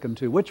say sick 'em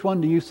to. Which one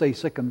do you say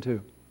sick 'em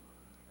to?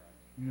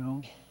 You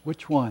know,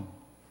 which one?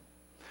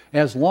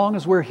 As long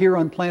as we're here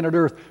on planet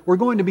Earth, we're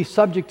going to be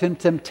subject to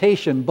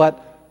temptation,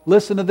 but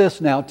listen to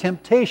this now.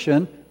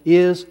 Temptation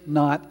is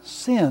not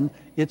sin.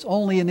 It's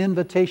only an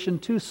invitation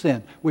to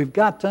sin. We've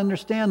got to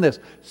understand this.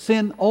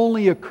 Sin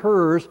only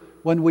occurs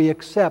when we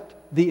accept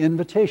the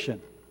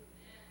invitation.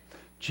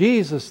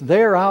 Jesus,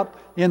 there out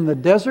in the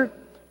desert,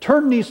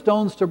 turned these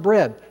stones to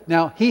bread.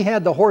 Now, He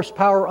had the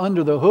horsepower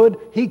under the hood.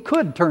 He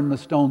could turn the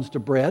stones to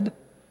bread.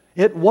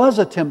 It was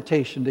a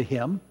temptation to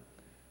Him,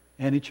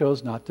 and He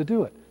chose not to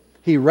do it.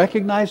 He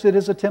recognized it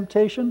as a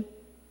temptation,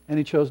 and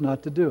He chose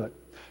not to do it.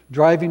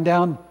 Driving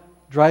down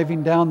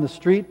the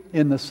street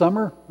in the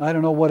summer, I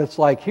don't know what it's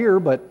like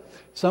here, but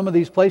some of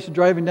these places,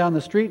 driving down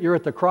the street, you're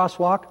at the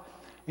crosswalk,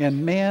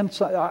 and man,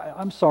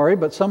 I'm sorry,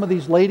 but some of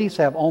these ladies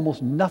have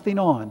almost nothing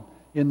on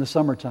in the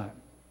summertime.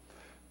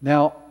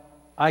 Now,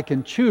 I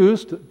can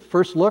choose to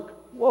first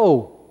look,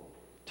 whoa,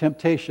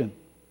 temptation,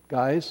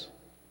 guys.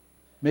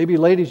 Maybe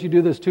ladies, you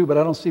do this too, but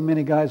I don't see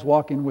many guys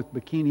walking with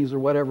bikinis or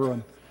whatever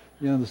on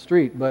the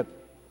street. But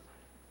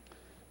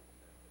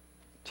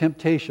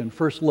temptation,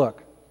 first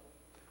look.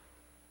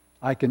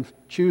 I can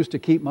choose to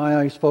keep my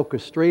eyes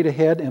focused straight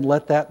ahead and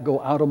let that go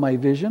out of my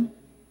vision.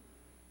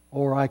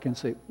 Or I can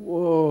say,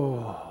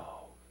 whoa.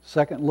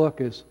 Second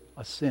look is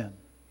a sin.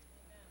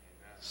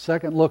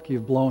 Second look,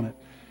 you've blown it.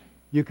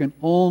 You can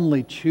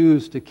only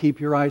choose to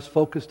keep your eyes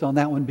focused on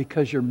that one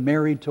because you're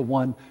married to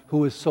one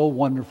who is so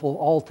wonderful,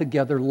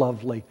 altogether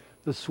lovely,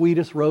 the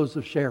sweetest rose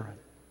of Sharon.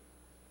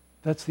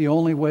 That's the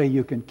only way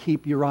you can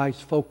keep your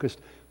eyes focused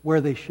where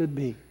they should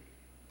be.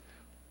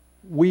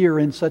 We are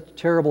in such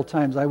terrible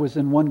times. I was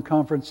in one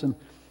conference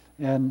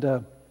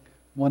and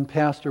one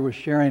pastor was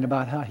sharing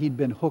about how he'd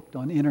been hooked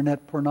on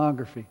internet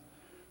pornography.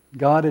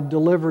 God had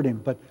delivered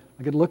him, but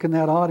I could look in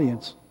that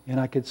audience and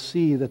I could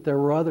see that there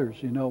were others.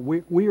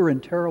 We are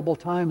in terrible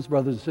times,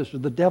 brothers and sisters.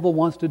 The devil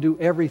wants to do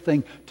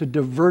everything to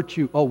divert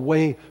you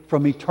away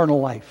from eternal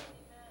life.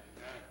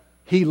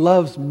 He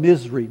loves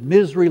misery.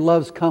 Misery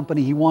loves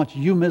company. He wants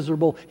you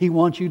miserable. He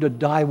wants you to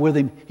die with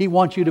Him. He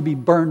wants you to be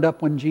burned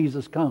up when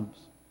Jesus comes.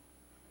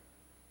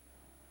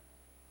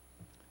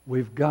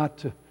 We've got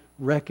to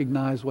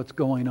recognize what's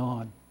going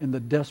on in the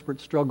desperate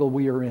struggle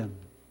we are in.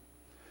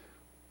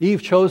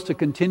 Eve chose to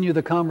continue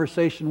the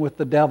conversation with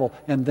the devil,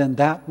 and then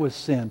that was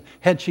sin.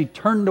 Had she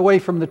turned away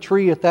from the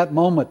tree at that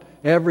moment,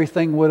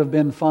 everything would have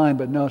been fine,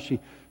 but no,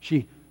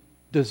 she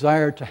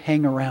desired to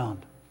hang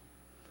around.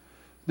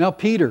 Now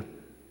Peter,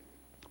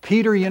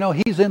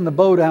 he's in the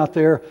boat out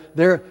there.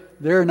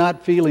 They're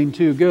not feeling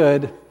too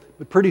good,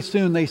 but pretty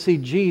soon they see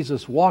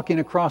Jesus walking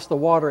across the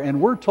water, and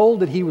we're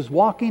told that he was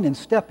walking and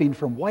stepping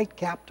from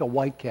whitecap to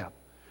whitecap.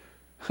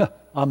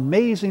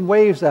 Amazing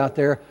waves out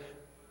there.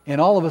 And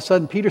all of a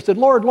sudden Peter said,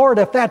 Lord, Lord,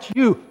 if that's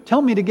you,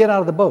 tell me to get out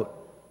of the boat.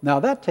 Now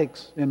that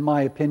takes, in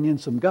my opinion,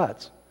 some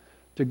guts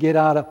to get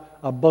out of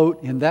a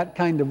boat in that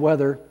kind of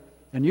weather,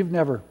 and you've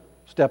never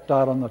stepped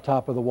out on the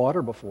top of the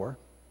water before.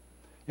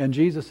 And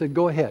Jesus said,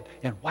 go ahead.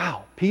 And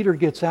wow, Peter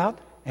gets out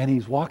and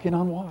he's walking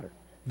on water.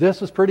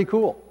 This is pretty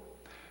cool.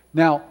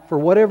 Now, for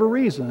whatever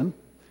reason,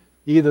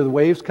 either the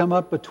waves come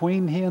up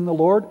between he and the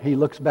Lord, he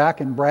looks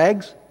back and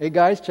brags, hey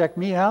guys, check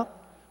me out.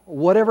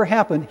 Whatever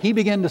happened, he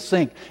began to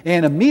sink.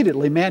 And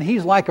immediately, man,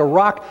 he's like a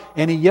rock,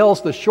 and he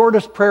yells the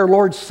shortest prayer,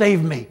 Lord,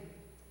 save me.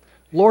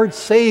 Lord,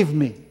 save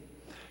me.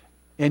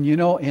 And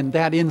in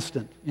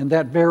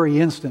that very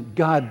instant,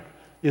 God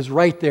is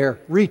right there,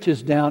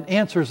 reaches down,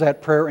 answers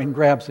that prayer, and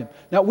grabs him.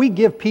 Now, we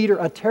give Peter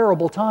a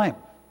terrible time.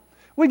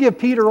 We give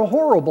Peter a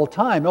horrible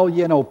time.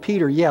 Oh,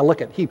 Peter, yeah,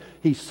 look at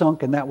he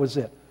sunk, and that was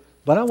it.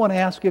 But I want to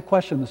ask you a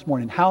question this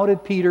morning. How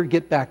did Peter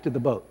get back to the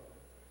boat?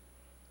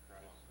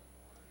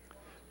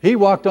 He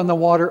walked on the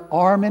water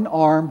arm in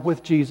arm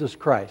with Jesus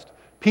Christ.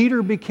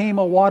 Peter became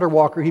a water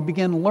walker. He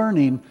began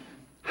learning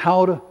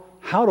how to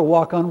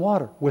walk on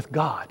water with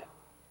God.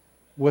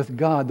 With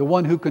God, the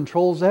one who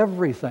controls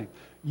everything.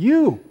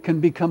 You can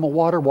become a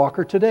water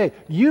walker today.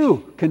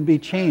 You can be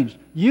changed.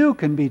 You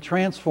can be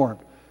transformed.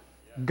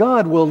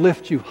 God will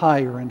lift you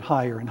higher and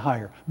higher and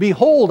higher.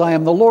 Behold, I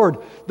am the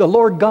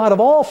Lord God of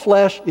all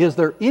flesh. Is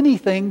there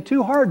anything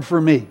too hard for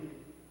me?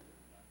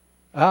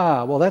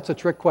 Well, that's a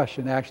trick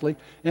question, actually.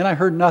 And I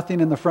heard nothing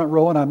in the front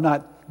row, and I'm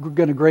not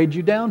going to grade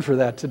you down for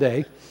that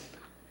today.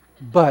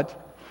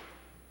 But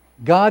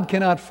God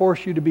cannot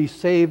force you to be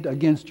saved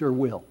against your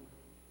will.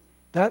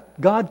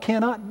 That God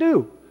cannot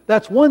do.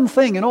 That's one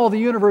thing in all the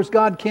universe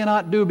God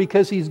cannot do,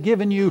 because He's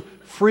given you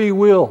free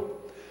will.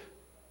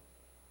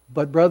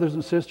 But brothers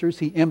and sisters,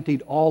 He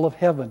emptied all of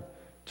heaven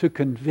to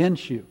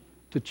convince you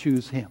to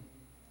choose Him.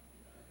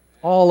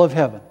 All of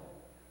heaven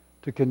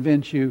to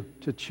convince you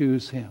to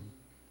choose Him.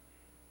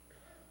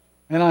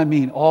 And I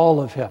mean all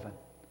of heaven.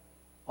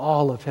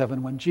 All of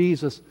heaven. When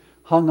Jesus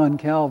hung on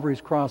Calvary's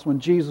cross, when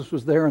Jesus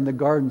was there in the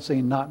garden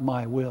saying, not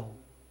my will,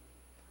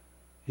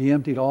 He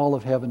emptied all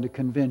of heaven to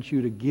convince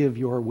you to give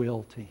your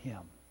will to Him,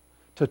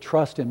 to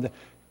trust Him.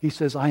 He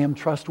says, I am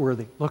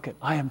trustworthy. Look at,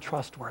 I am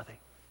trustworthy.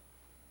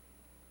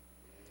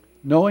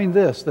 Knowing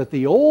this, that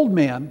the old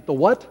man, the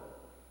what?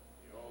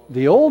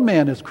 The old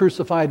man is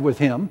crucified with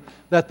Him,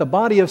 that the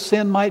body of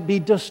sin might be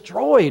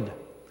destroyed,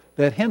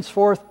 that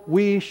henceforth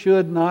we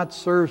should not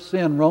serve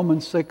sin.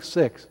 Romans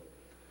 6:6.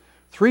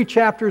 3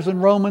 chapters in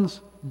Romans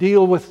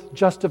deal with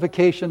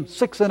justification,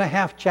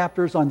 6.5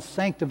 chapters on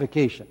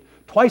sanctification.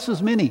 Twice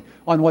as many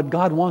on what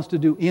God wants to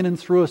do in and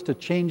through us to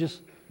change us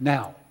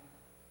now.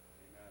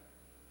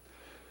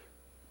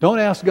 Don't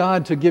ask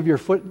God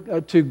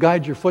to to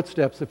guide your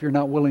footsteps if you're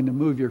not willing to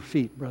move your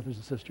feet, brothers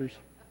and sisters.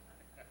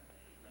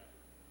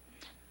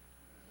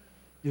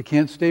 You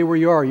can't stay where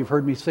you are. You've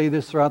heard me say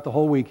this throughout the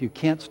whole week. You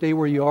can't stay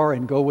where you are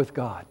and go with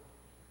God.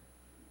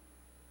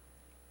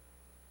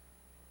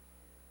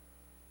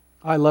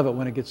 I love it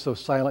when it gets so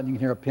silent and you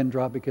can hear a pin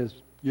drop, because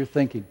you're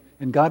thinking.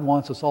 And God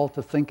wants us all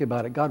to think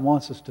about it. God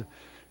wants us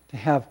to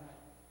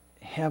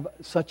have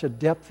such a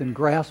depth and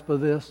grasp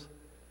of this,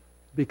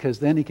 because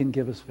then He can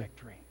give us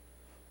victory.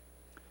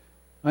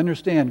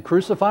 Understand,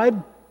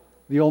 crucified,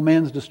 the old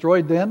man's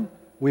destroyed then.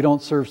 We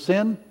don't serve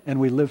sin, and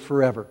we live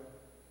forever.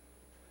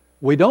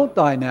 We don't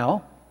die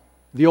now.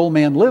 The old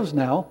man lives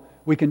now.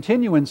 We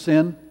continue in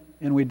sin,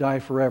 and we die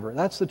forever.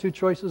 That's the two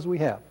choices we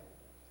have.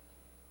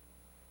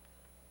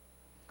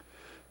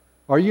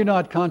 Are you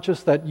not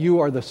conscious that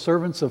you are the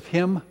servants of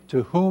Him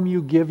to whom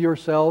you give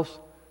yourselves?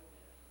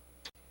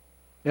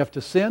 If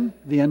to sin,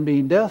 the end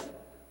being death,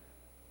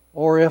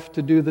 or if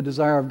to do the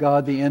desire of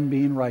God, the end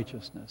being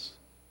righteousness.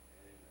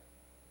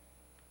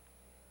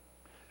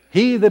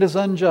 He that is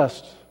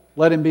unjust,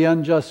 let him be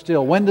unjust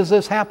still. When does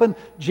this happen?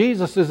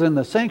 Jesus is in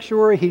the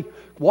sanctuary. He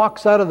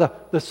walks out of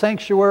the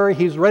sanctuary.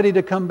 He's ready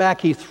to come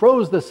back. He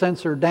throws the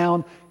censer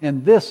down,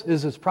 and this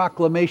is His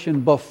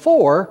proclamation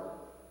before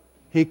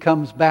He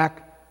comes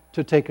back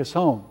to take us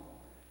home.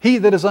 He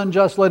that is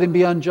unjust, let him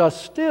be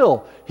unjust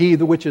still. He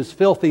which is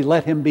filthy,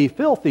 let him be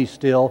filthy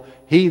still.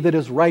 He that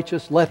is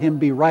righteous, let him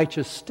be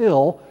righteous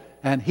still.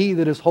 And he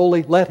that is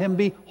holy, let him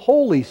be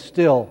holy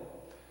still.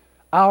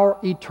 Our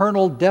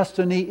eternal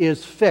destiny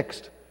is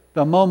fixed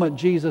the moment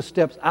Jesus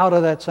steps out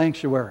of that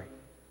sanctuary.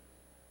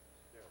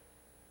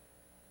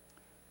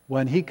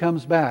 When He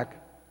comes back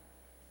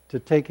to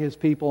take His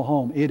people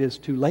home, it is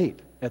too late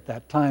at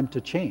that time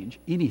to change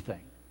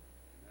anything.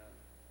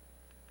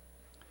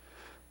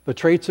 The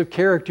traits of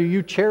character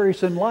you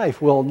cherish in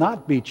life will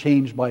not be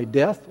changed by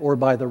death or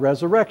by the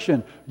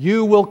resurrection.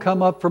 You will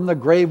come up from the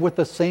grave with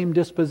the same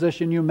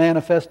disposition you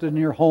manifested in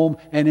your home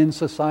and in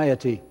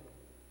society.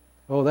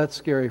 Oh, that's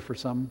scary for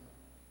some.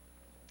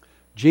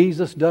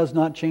 Jesus does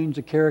not change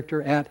the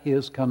character at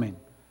His coming.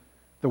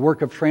 The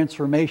work of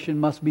transformation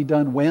must be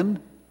done when?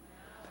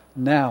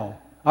 Now.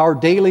 Our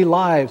daily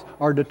lives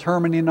are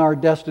determining our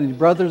destiny.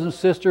 Brothers and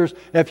sisters,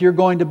 if you're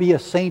going to be a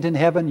saint in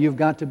heaven, you've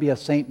got to be a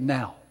saint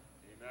now.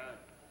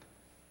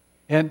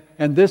 And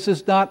this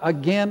is not,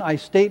 again, I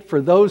state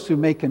for those who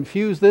may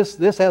confuse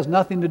this has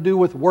nothing to do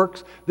with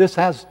works. This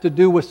has to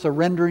do with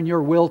surrendering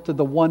your will to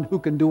the one who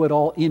can do it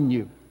all in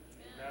you.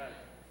 Amen.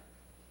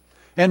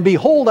 And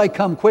behold, I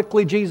come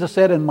quickly, Jesus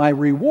said, and my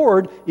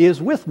reward is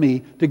with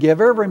me to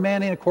give every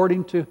man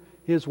according to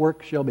his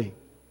work shall be.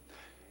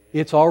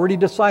 It's already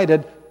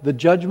decided. The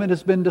judgment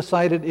has been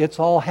decided. It's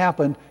all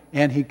happened.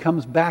 And He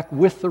comes back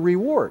with the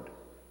reward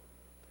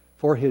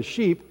for His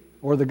sheep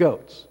or the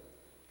goats.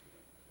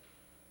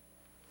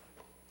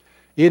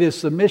 It is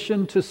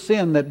submission to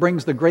sin that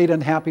brings the great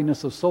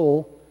unhappiness of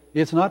soul.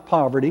 It's not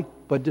poverty,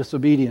 but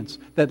disobedience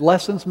that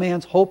lessens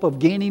man's hope of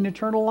gaining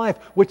eternal life,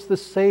 which the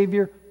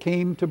Savior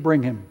came to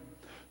bring him.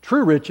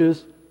 True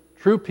riches,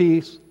 true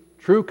peace,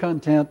 true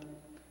content,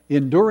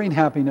 enduring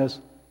happiness,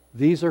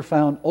 these are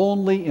found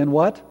only in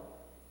what?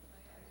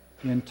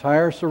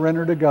 Entire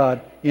surrender to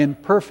God, in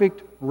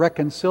perfect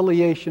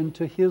reconciliation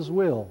to His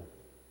will.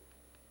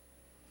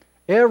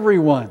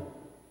 Everyone,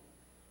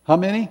 how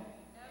many?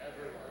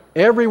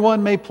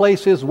 Everyone may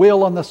place his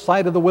will on the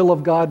side of the will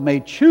of God,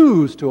 may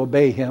choose to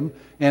obey Him,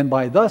 and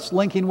by thus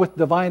linking with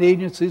divine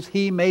agencies,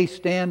 he may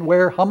stand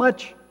where? How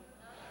much?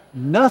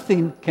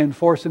 Nothing can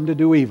force him to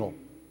do evil.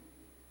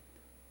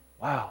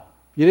 Wow.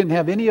 You didn't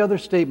have any other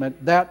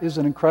statement. That is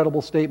an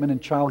incredible statement in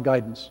Child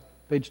Guidance,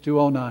 page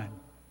 209.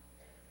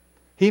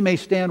 He may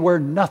stand where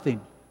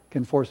nothing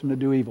can force him to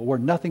do evil, where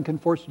nothing can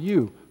force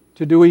you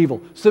to do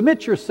evil.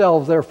 Submit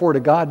yourselves, therefore, to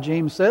God,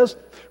 James says.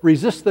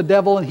 Resist the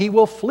devil, and he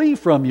will flee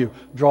from you.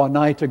 Draw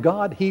nigh to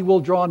God, he will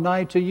draw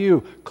nigh to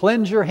you.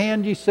 Cleanse your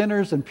hand, ye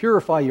sinners, and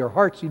purify your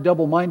hearts, ye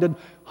double-minded.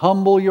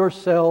 Humble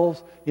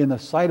yourselves in the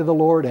sight of the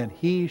Lord, and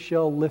He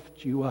shall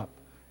lift you up.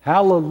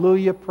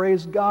 Hallelujah,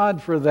 praise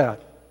God for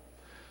that.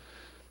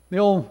 The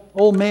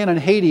old man in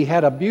Haiti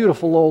had a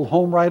beautiful old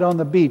home right on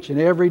the beach, and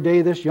every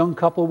day this young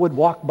couple would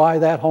walk by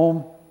that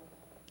home,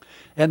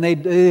 and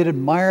they'd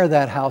admire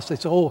that house.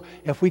 They'd say, oh,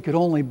 if we could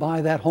only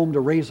buy that home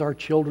to raise our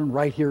children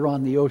right here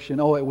on the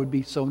ocean, oh, it would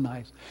be so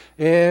nice.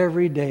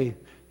 Every day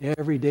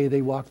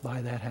they walked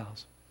by that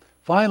house.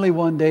 Finally,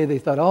 one day they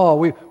thought, oh,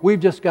 we've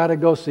just got to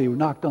go see. We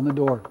knocked on the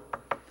door.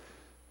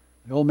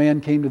 The old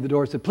man came to the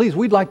door and said, please,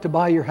 we'd like to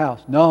buy your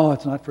house. No,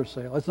 it's not for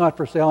sale. It's not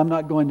for sale. I'm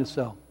not going to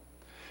sell.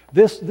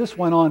 This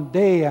went on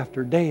day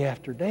after day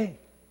after day.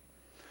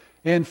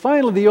 And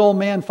finally, the old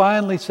man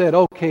said,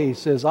 okay, he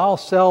says, I'll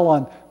sell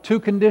on two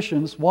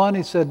conditions. One,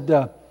 he said,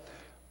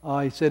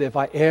 if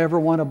I ever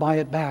want to buy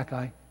it back,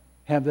 I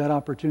have that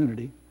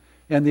opportunity.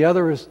 And the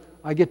other is,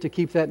 I get to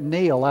keep that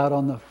nail out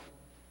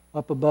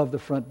up above the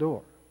front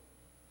door.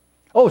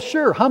 Oh,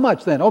 sure, how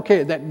much then?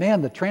 Okay,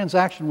 the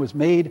transaction was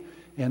made,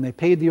 and they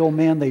paid the old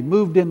man. They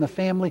moved in the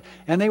family,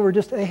 and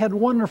they had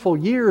wonderful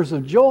years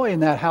of joy in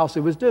that house.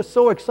 It was just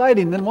so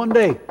exciting. Then one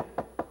day,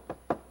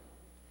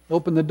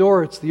 open the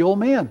door, it's the old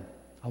man.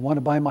 I want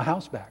to buy my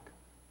house back.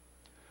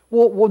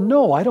 Well,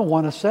 no, I don't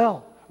want to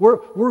sell.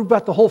 We've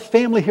got the whole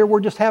family here. We're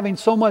just having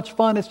so much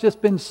fun. It's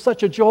just been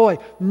such a joy.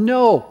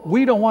 No,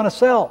 we don't want to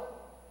sell.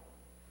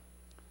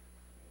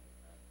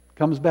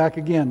 Comes back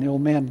again. The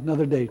old man,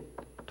 another day,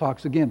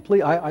 talks again.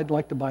 Please, I'd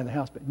like to buy the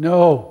house back.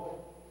 No.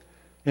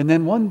 And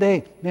then one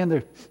day,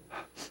 man,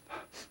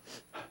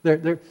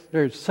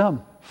 there's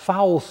some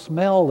foul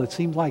smell that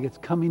seems like it's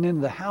coming into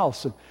the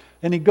house.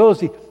 And he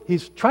goes,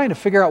 he's trying to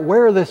figure out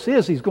where this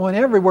is. He's going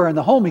everywhere in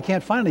the home. He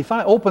can't find it. He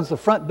opens the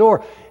front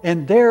door,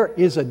 and there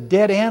is a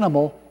dead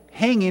animal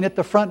hanging at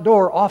the front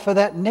door off of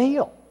that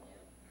nail.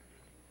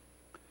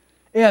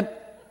 And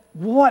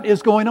what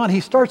is going on? He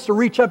starts to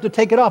reach up to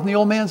take it off, and the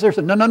old man's there and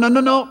said,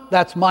 no,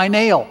 that's my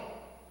nail.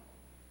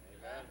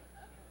 Amen.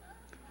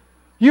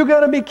 You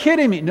got to be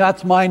kidding me.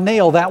 That's my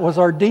nail. That was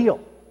our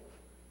deal.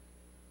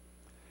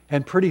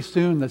 And pretty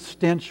soon the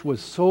stench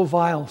was so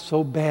vile,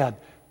 so bad,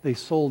 they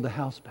sold the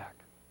house back.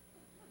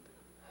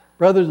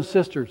 Brothers and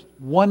sisters,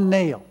 one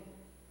nail,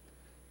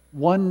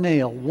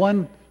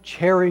 one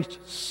cherished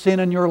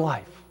sin in your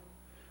life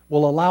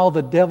will allow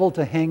the devil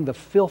to hang the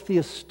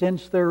filthiest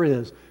stench there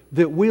is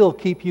that will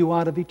keep you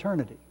out of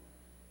eternity.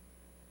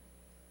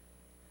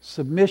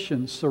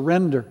 Submission,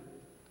 surrender.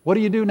 What do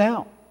you do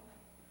now?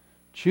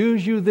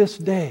 Choose you this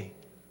day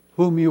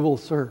whom you will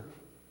serve.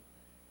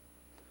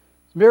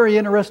 Very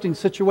interesting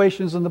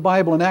situations in the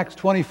Bible. In Acts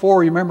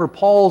 24, you remember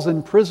Paul's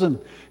in prison,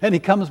 and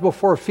he comes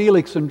before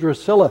Felix and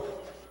Drusilla.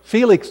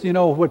 Felix,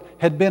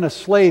 had been a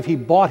slave. He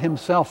bought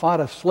himself out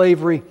of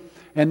slavery,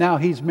 and now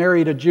he's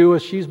married a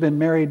Jewess. She's been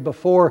married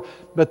before,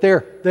 but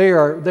they're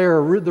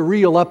the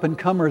real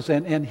up-and-comers,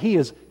 and he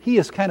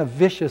is kind of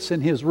vicious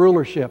in his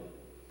rulership.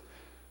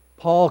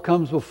 Paul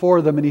comes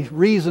before them and he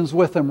reasons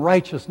with them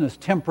righteousness,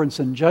 temperance,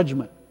 and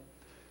judgment.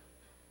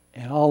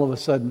 And all of a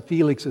sudden,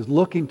 Felix is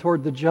looking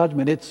toward the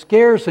judgment. It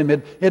scares him.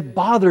 It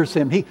bothers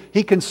him.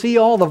 He can see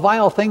all the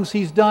vile things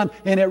he's done,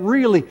 and it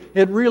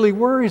really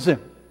worries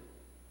him.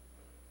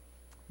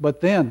 But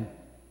then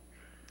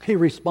he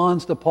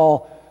responds to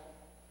Paul,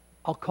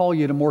 I'll call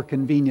you at a more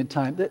convenient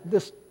time.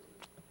 This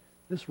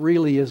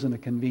really isn't a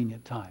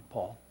convenient time,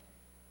 Paul.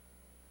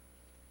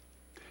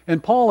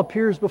 And Paul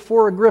appears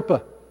before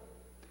Agrippa,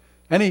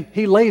 and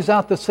he lays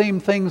out the same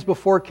things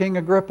before King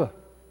Agrippa.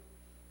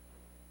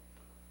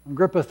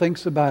 Agrippa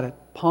thinks about it,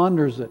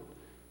 ponders it,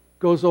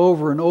 goes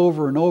over and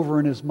over and over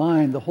in his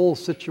mind the whole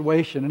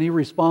situation, and he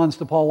responds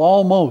to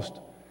Paul,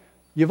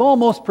 you've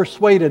almost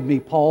persuaded me,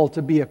 Paul,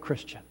 to be a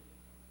Christian.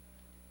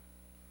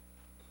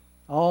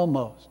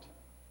 Almost.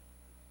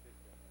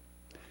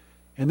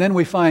 And then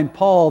we find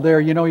Paul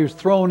there, he was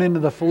thrown into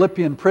the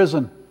Philippian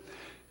prison,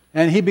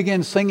 and he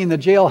begins singing the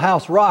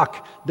jailhouse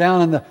rock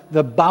down in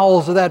the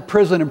bowels of that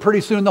prison, and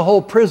pretty soon the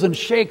whole prison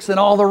shakes and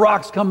all the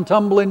rocks come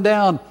tumbling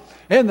down.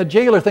 And the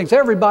jailer thinks,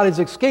 everybody's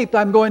escaped,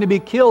 I'm going to be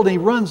killed. And he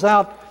runs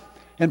out.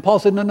 And Paul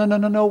said,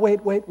 no,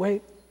 wait.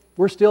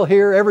 We're still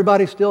here.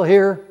 Everybody's still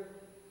here.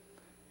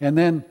 And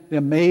then the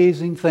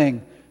amazing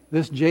thing,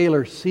 this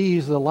jailer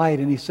sees the light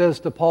and he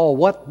says to Paul,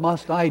 what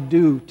must I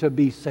do to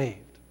be saved?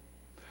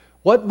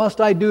 What must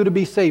I do to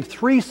be saved?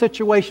 3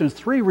 situations,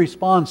 3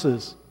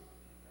 responses.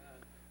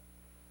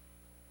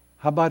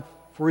 How about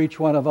for each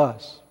one of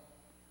us?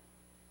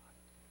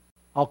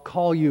 I'll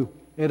call you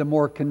at a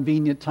more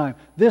convenient time.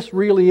 This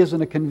really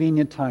isn't a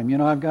convenient time.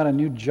 I've got a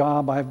new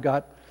job. I've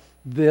got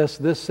this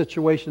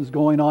situation's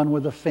going on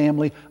with the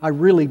family. I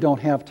really don't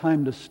have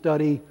time to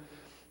study.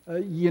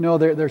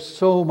 There's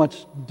so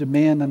much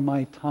demand on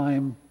my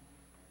time.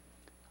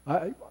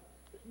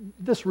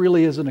 This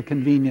really isn't a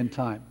convenient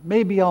time.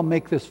 Maybe I'll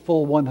make this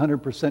full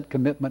 100%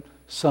 commitment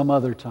some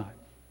other time.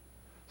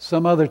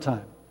 Some other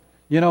time.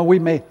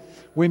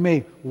 We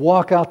may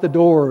walk out the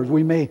doors.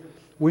 We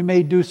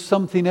may do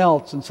something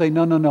else and say,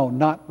 no,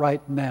 not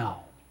right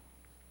now.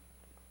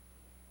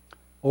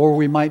 Or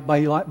we might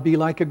be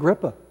like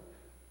Agrippa.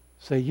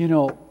 Say,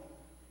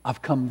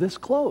 I've come this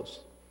close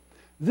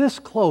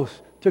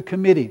to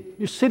committing.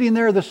 You're sitting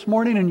there this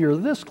morning and you're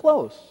this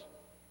close.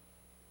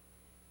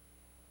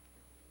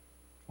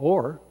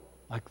 Or,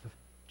 like the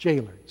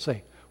jailer,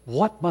 say,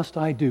 what must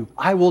I do?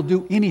 I will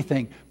do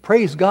anything.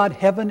 Praise God,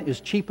 heaven is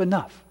cheap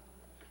enough.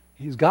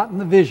 He's gotten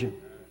the vision.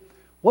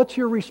 What's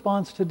your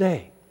response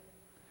today?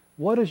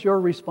 What is your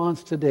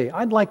response today?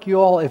 I'd like you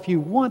all, if you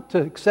want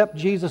to accept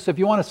Jesus, if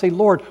you want to say,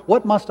 Lord,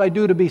 what must I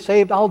do to be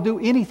saved? I'll do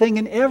anything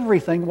and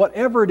everything,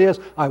 whatever it is.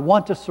 I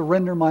want to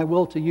surrender my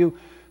will to you.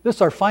 This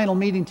is our final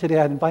meeting today.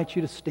 I'd invite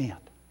you to stand.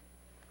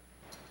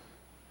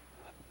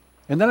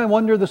 And then I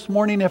wonder this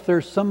morning if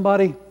there's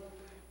somebody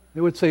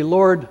that would say,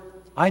 Lord,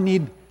 I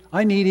need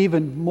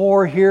even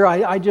more here.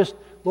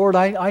 Lord,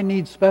 I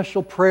need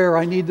special prayer.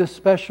 I need this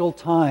special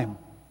time.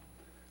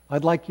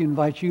 I'd like to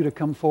invite you to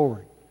come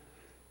forward.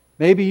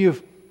 Maybe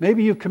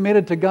you've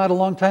committed to God a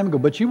long time ago,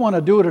 but you want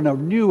to do it in a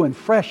new and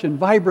fresh and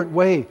vibrant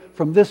way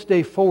from this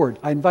day forward.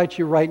 I invite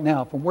you right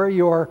now, from where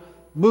you are,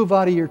 move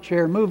out of your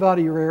chair, move out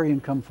of your area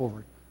and come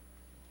forward.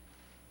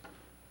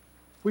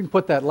 We can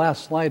put that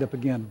last slide up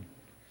again.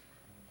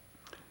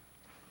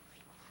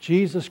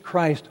 Jesus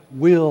Christ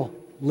will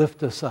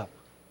lift us up.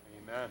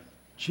 Amen.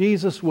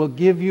 Jesus will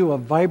give you a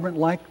vibrant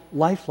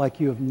life like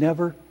you have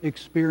never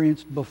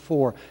experienced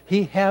before.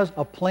 He has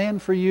a plan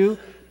for you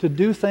to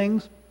do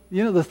things.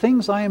 The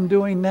things I am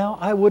doing now,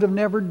 I would have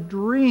never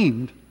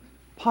dreamed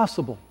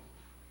possible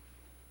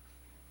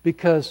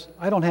because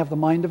I don't have the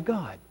mind of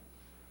God.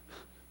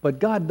 But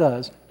God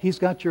does. He's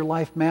got your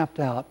life mapped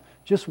out,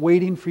 just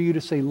waiting for you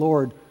to say,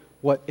 Lord,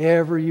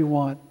 whatever you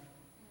want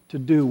to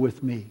do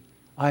with me,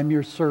 I'm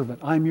your servant.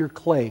 I'm your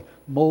clay.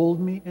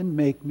 Mold me and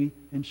make me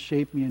and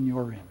shape me in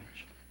your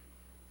image.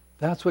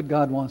 That's what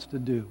God wants to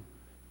do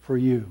for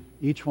you,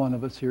 each one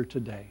of us here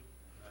today.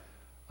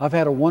 I've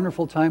had a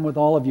wonderful time with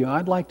all of you.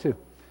 I'd like to.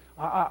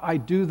 I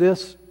do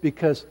this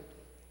because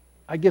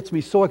it gets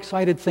me so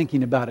excited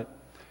thinking about it.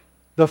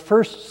 The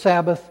first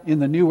Sabbath in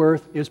the new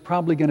earth is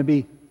probably going to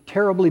be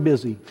terribly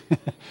busy.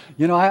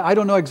 I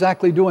don't know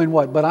exactly doing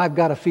what, but I've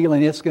got a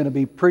feeling it's going to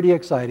be pretty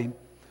exciting,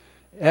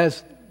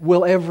 as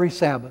will every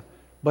Sabbath.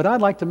 But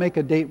I'd like to make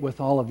a date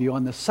with all of you.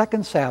 On the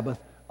second Sabbath,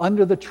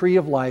 under the tree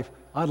of life,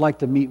 I'd like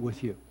to meet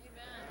with you.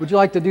 Amen. Would you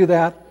like to do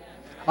that?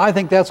 I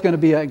think that's going to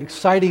be an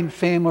exciting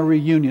family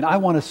reunion. I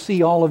want to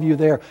see all of you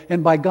there.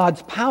 And by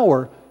God's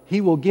power, He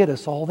will get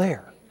us all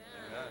there.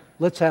 Amen.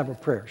 Let's have a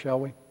prayer,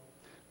 shall we?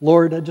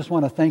 Lord, I just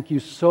want to thank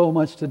you so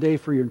much today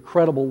for your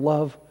incredible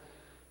love.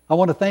 I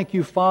want to thank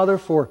you, Father,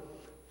 for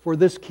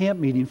this camp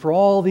meeting, for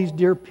all these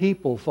dear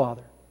people,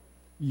 Father,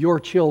 your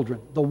children,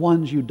 the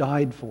ones you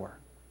died for,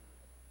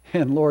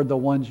 and Lord, the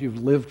ones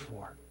you've lived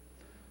for.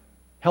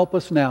 Help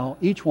us now,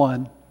 each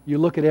one. You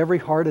look at every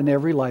heart and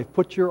every life.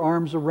 Put your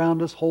arms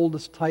around us. Hold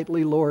us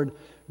tightly, Lord.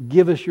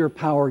 Give us your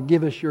power.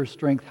 Give us your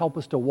strength. Help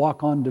us to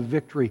walk on to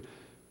victory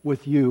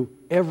with you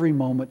every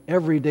moment,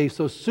 every day,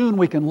 so soon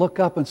we can look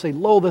up and say,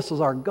 lo, this is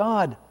our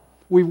God.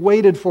 We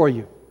waited for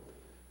you.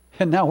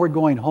 And now we're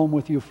going home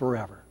with you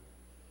forever.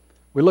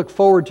 We look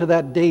forward to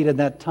that date and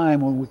that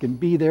time when we can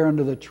be there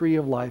under the tree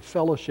of life,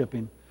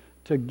 fellowshipping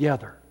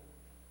together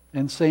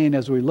and saying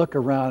as we look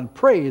around,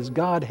 praise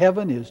God,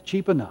 heaven is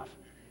cheap enough.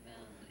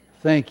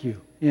 Thank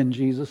you in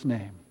Jesus'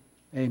 name.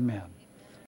 Amen.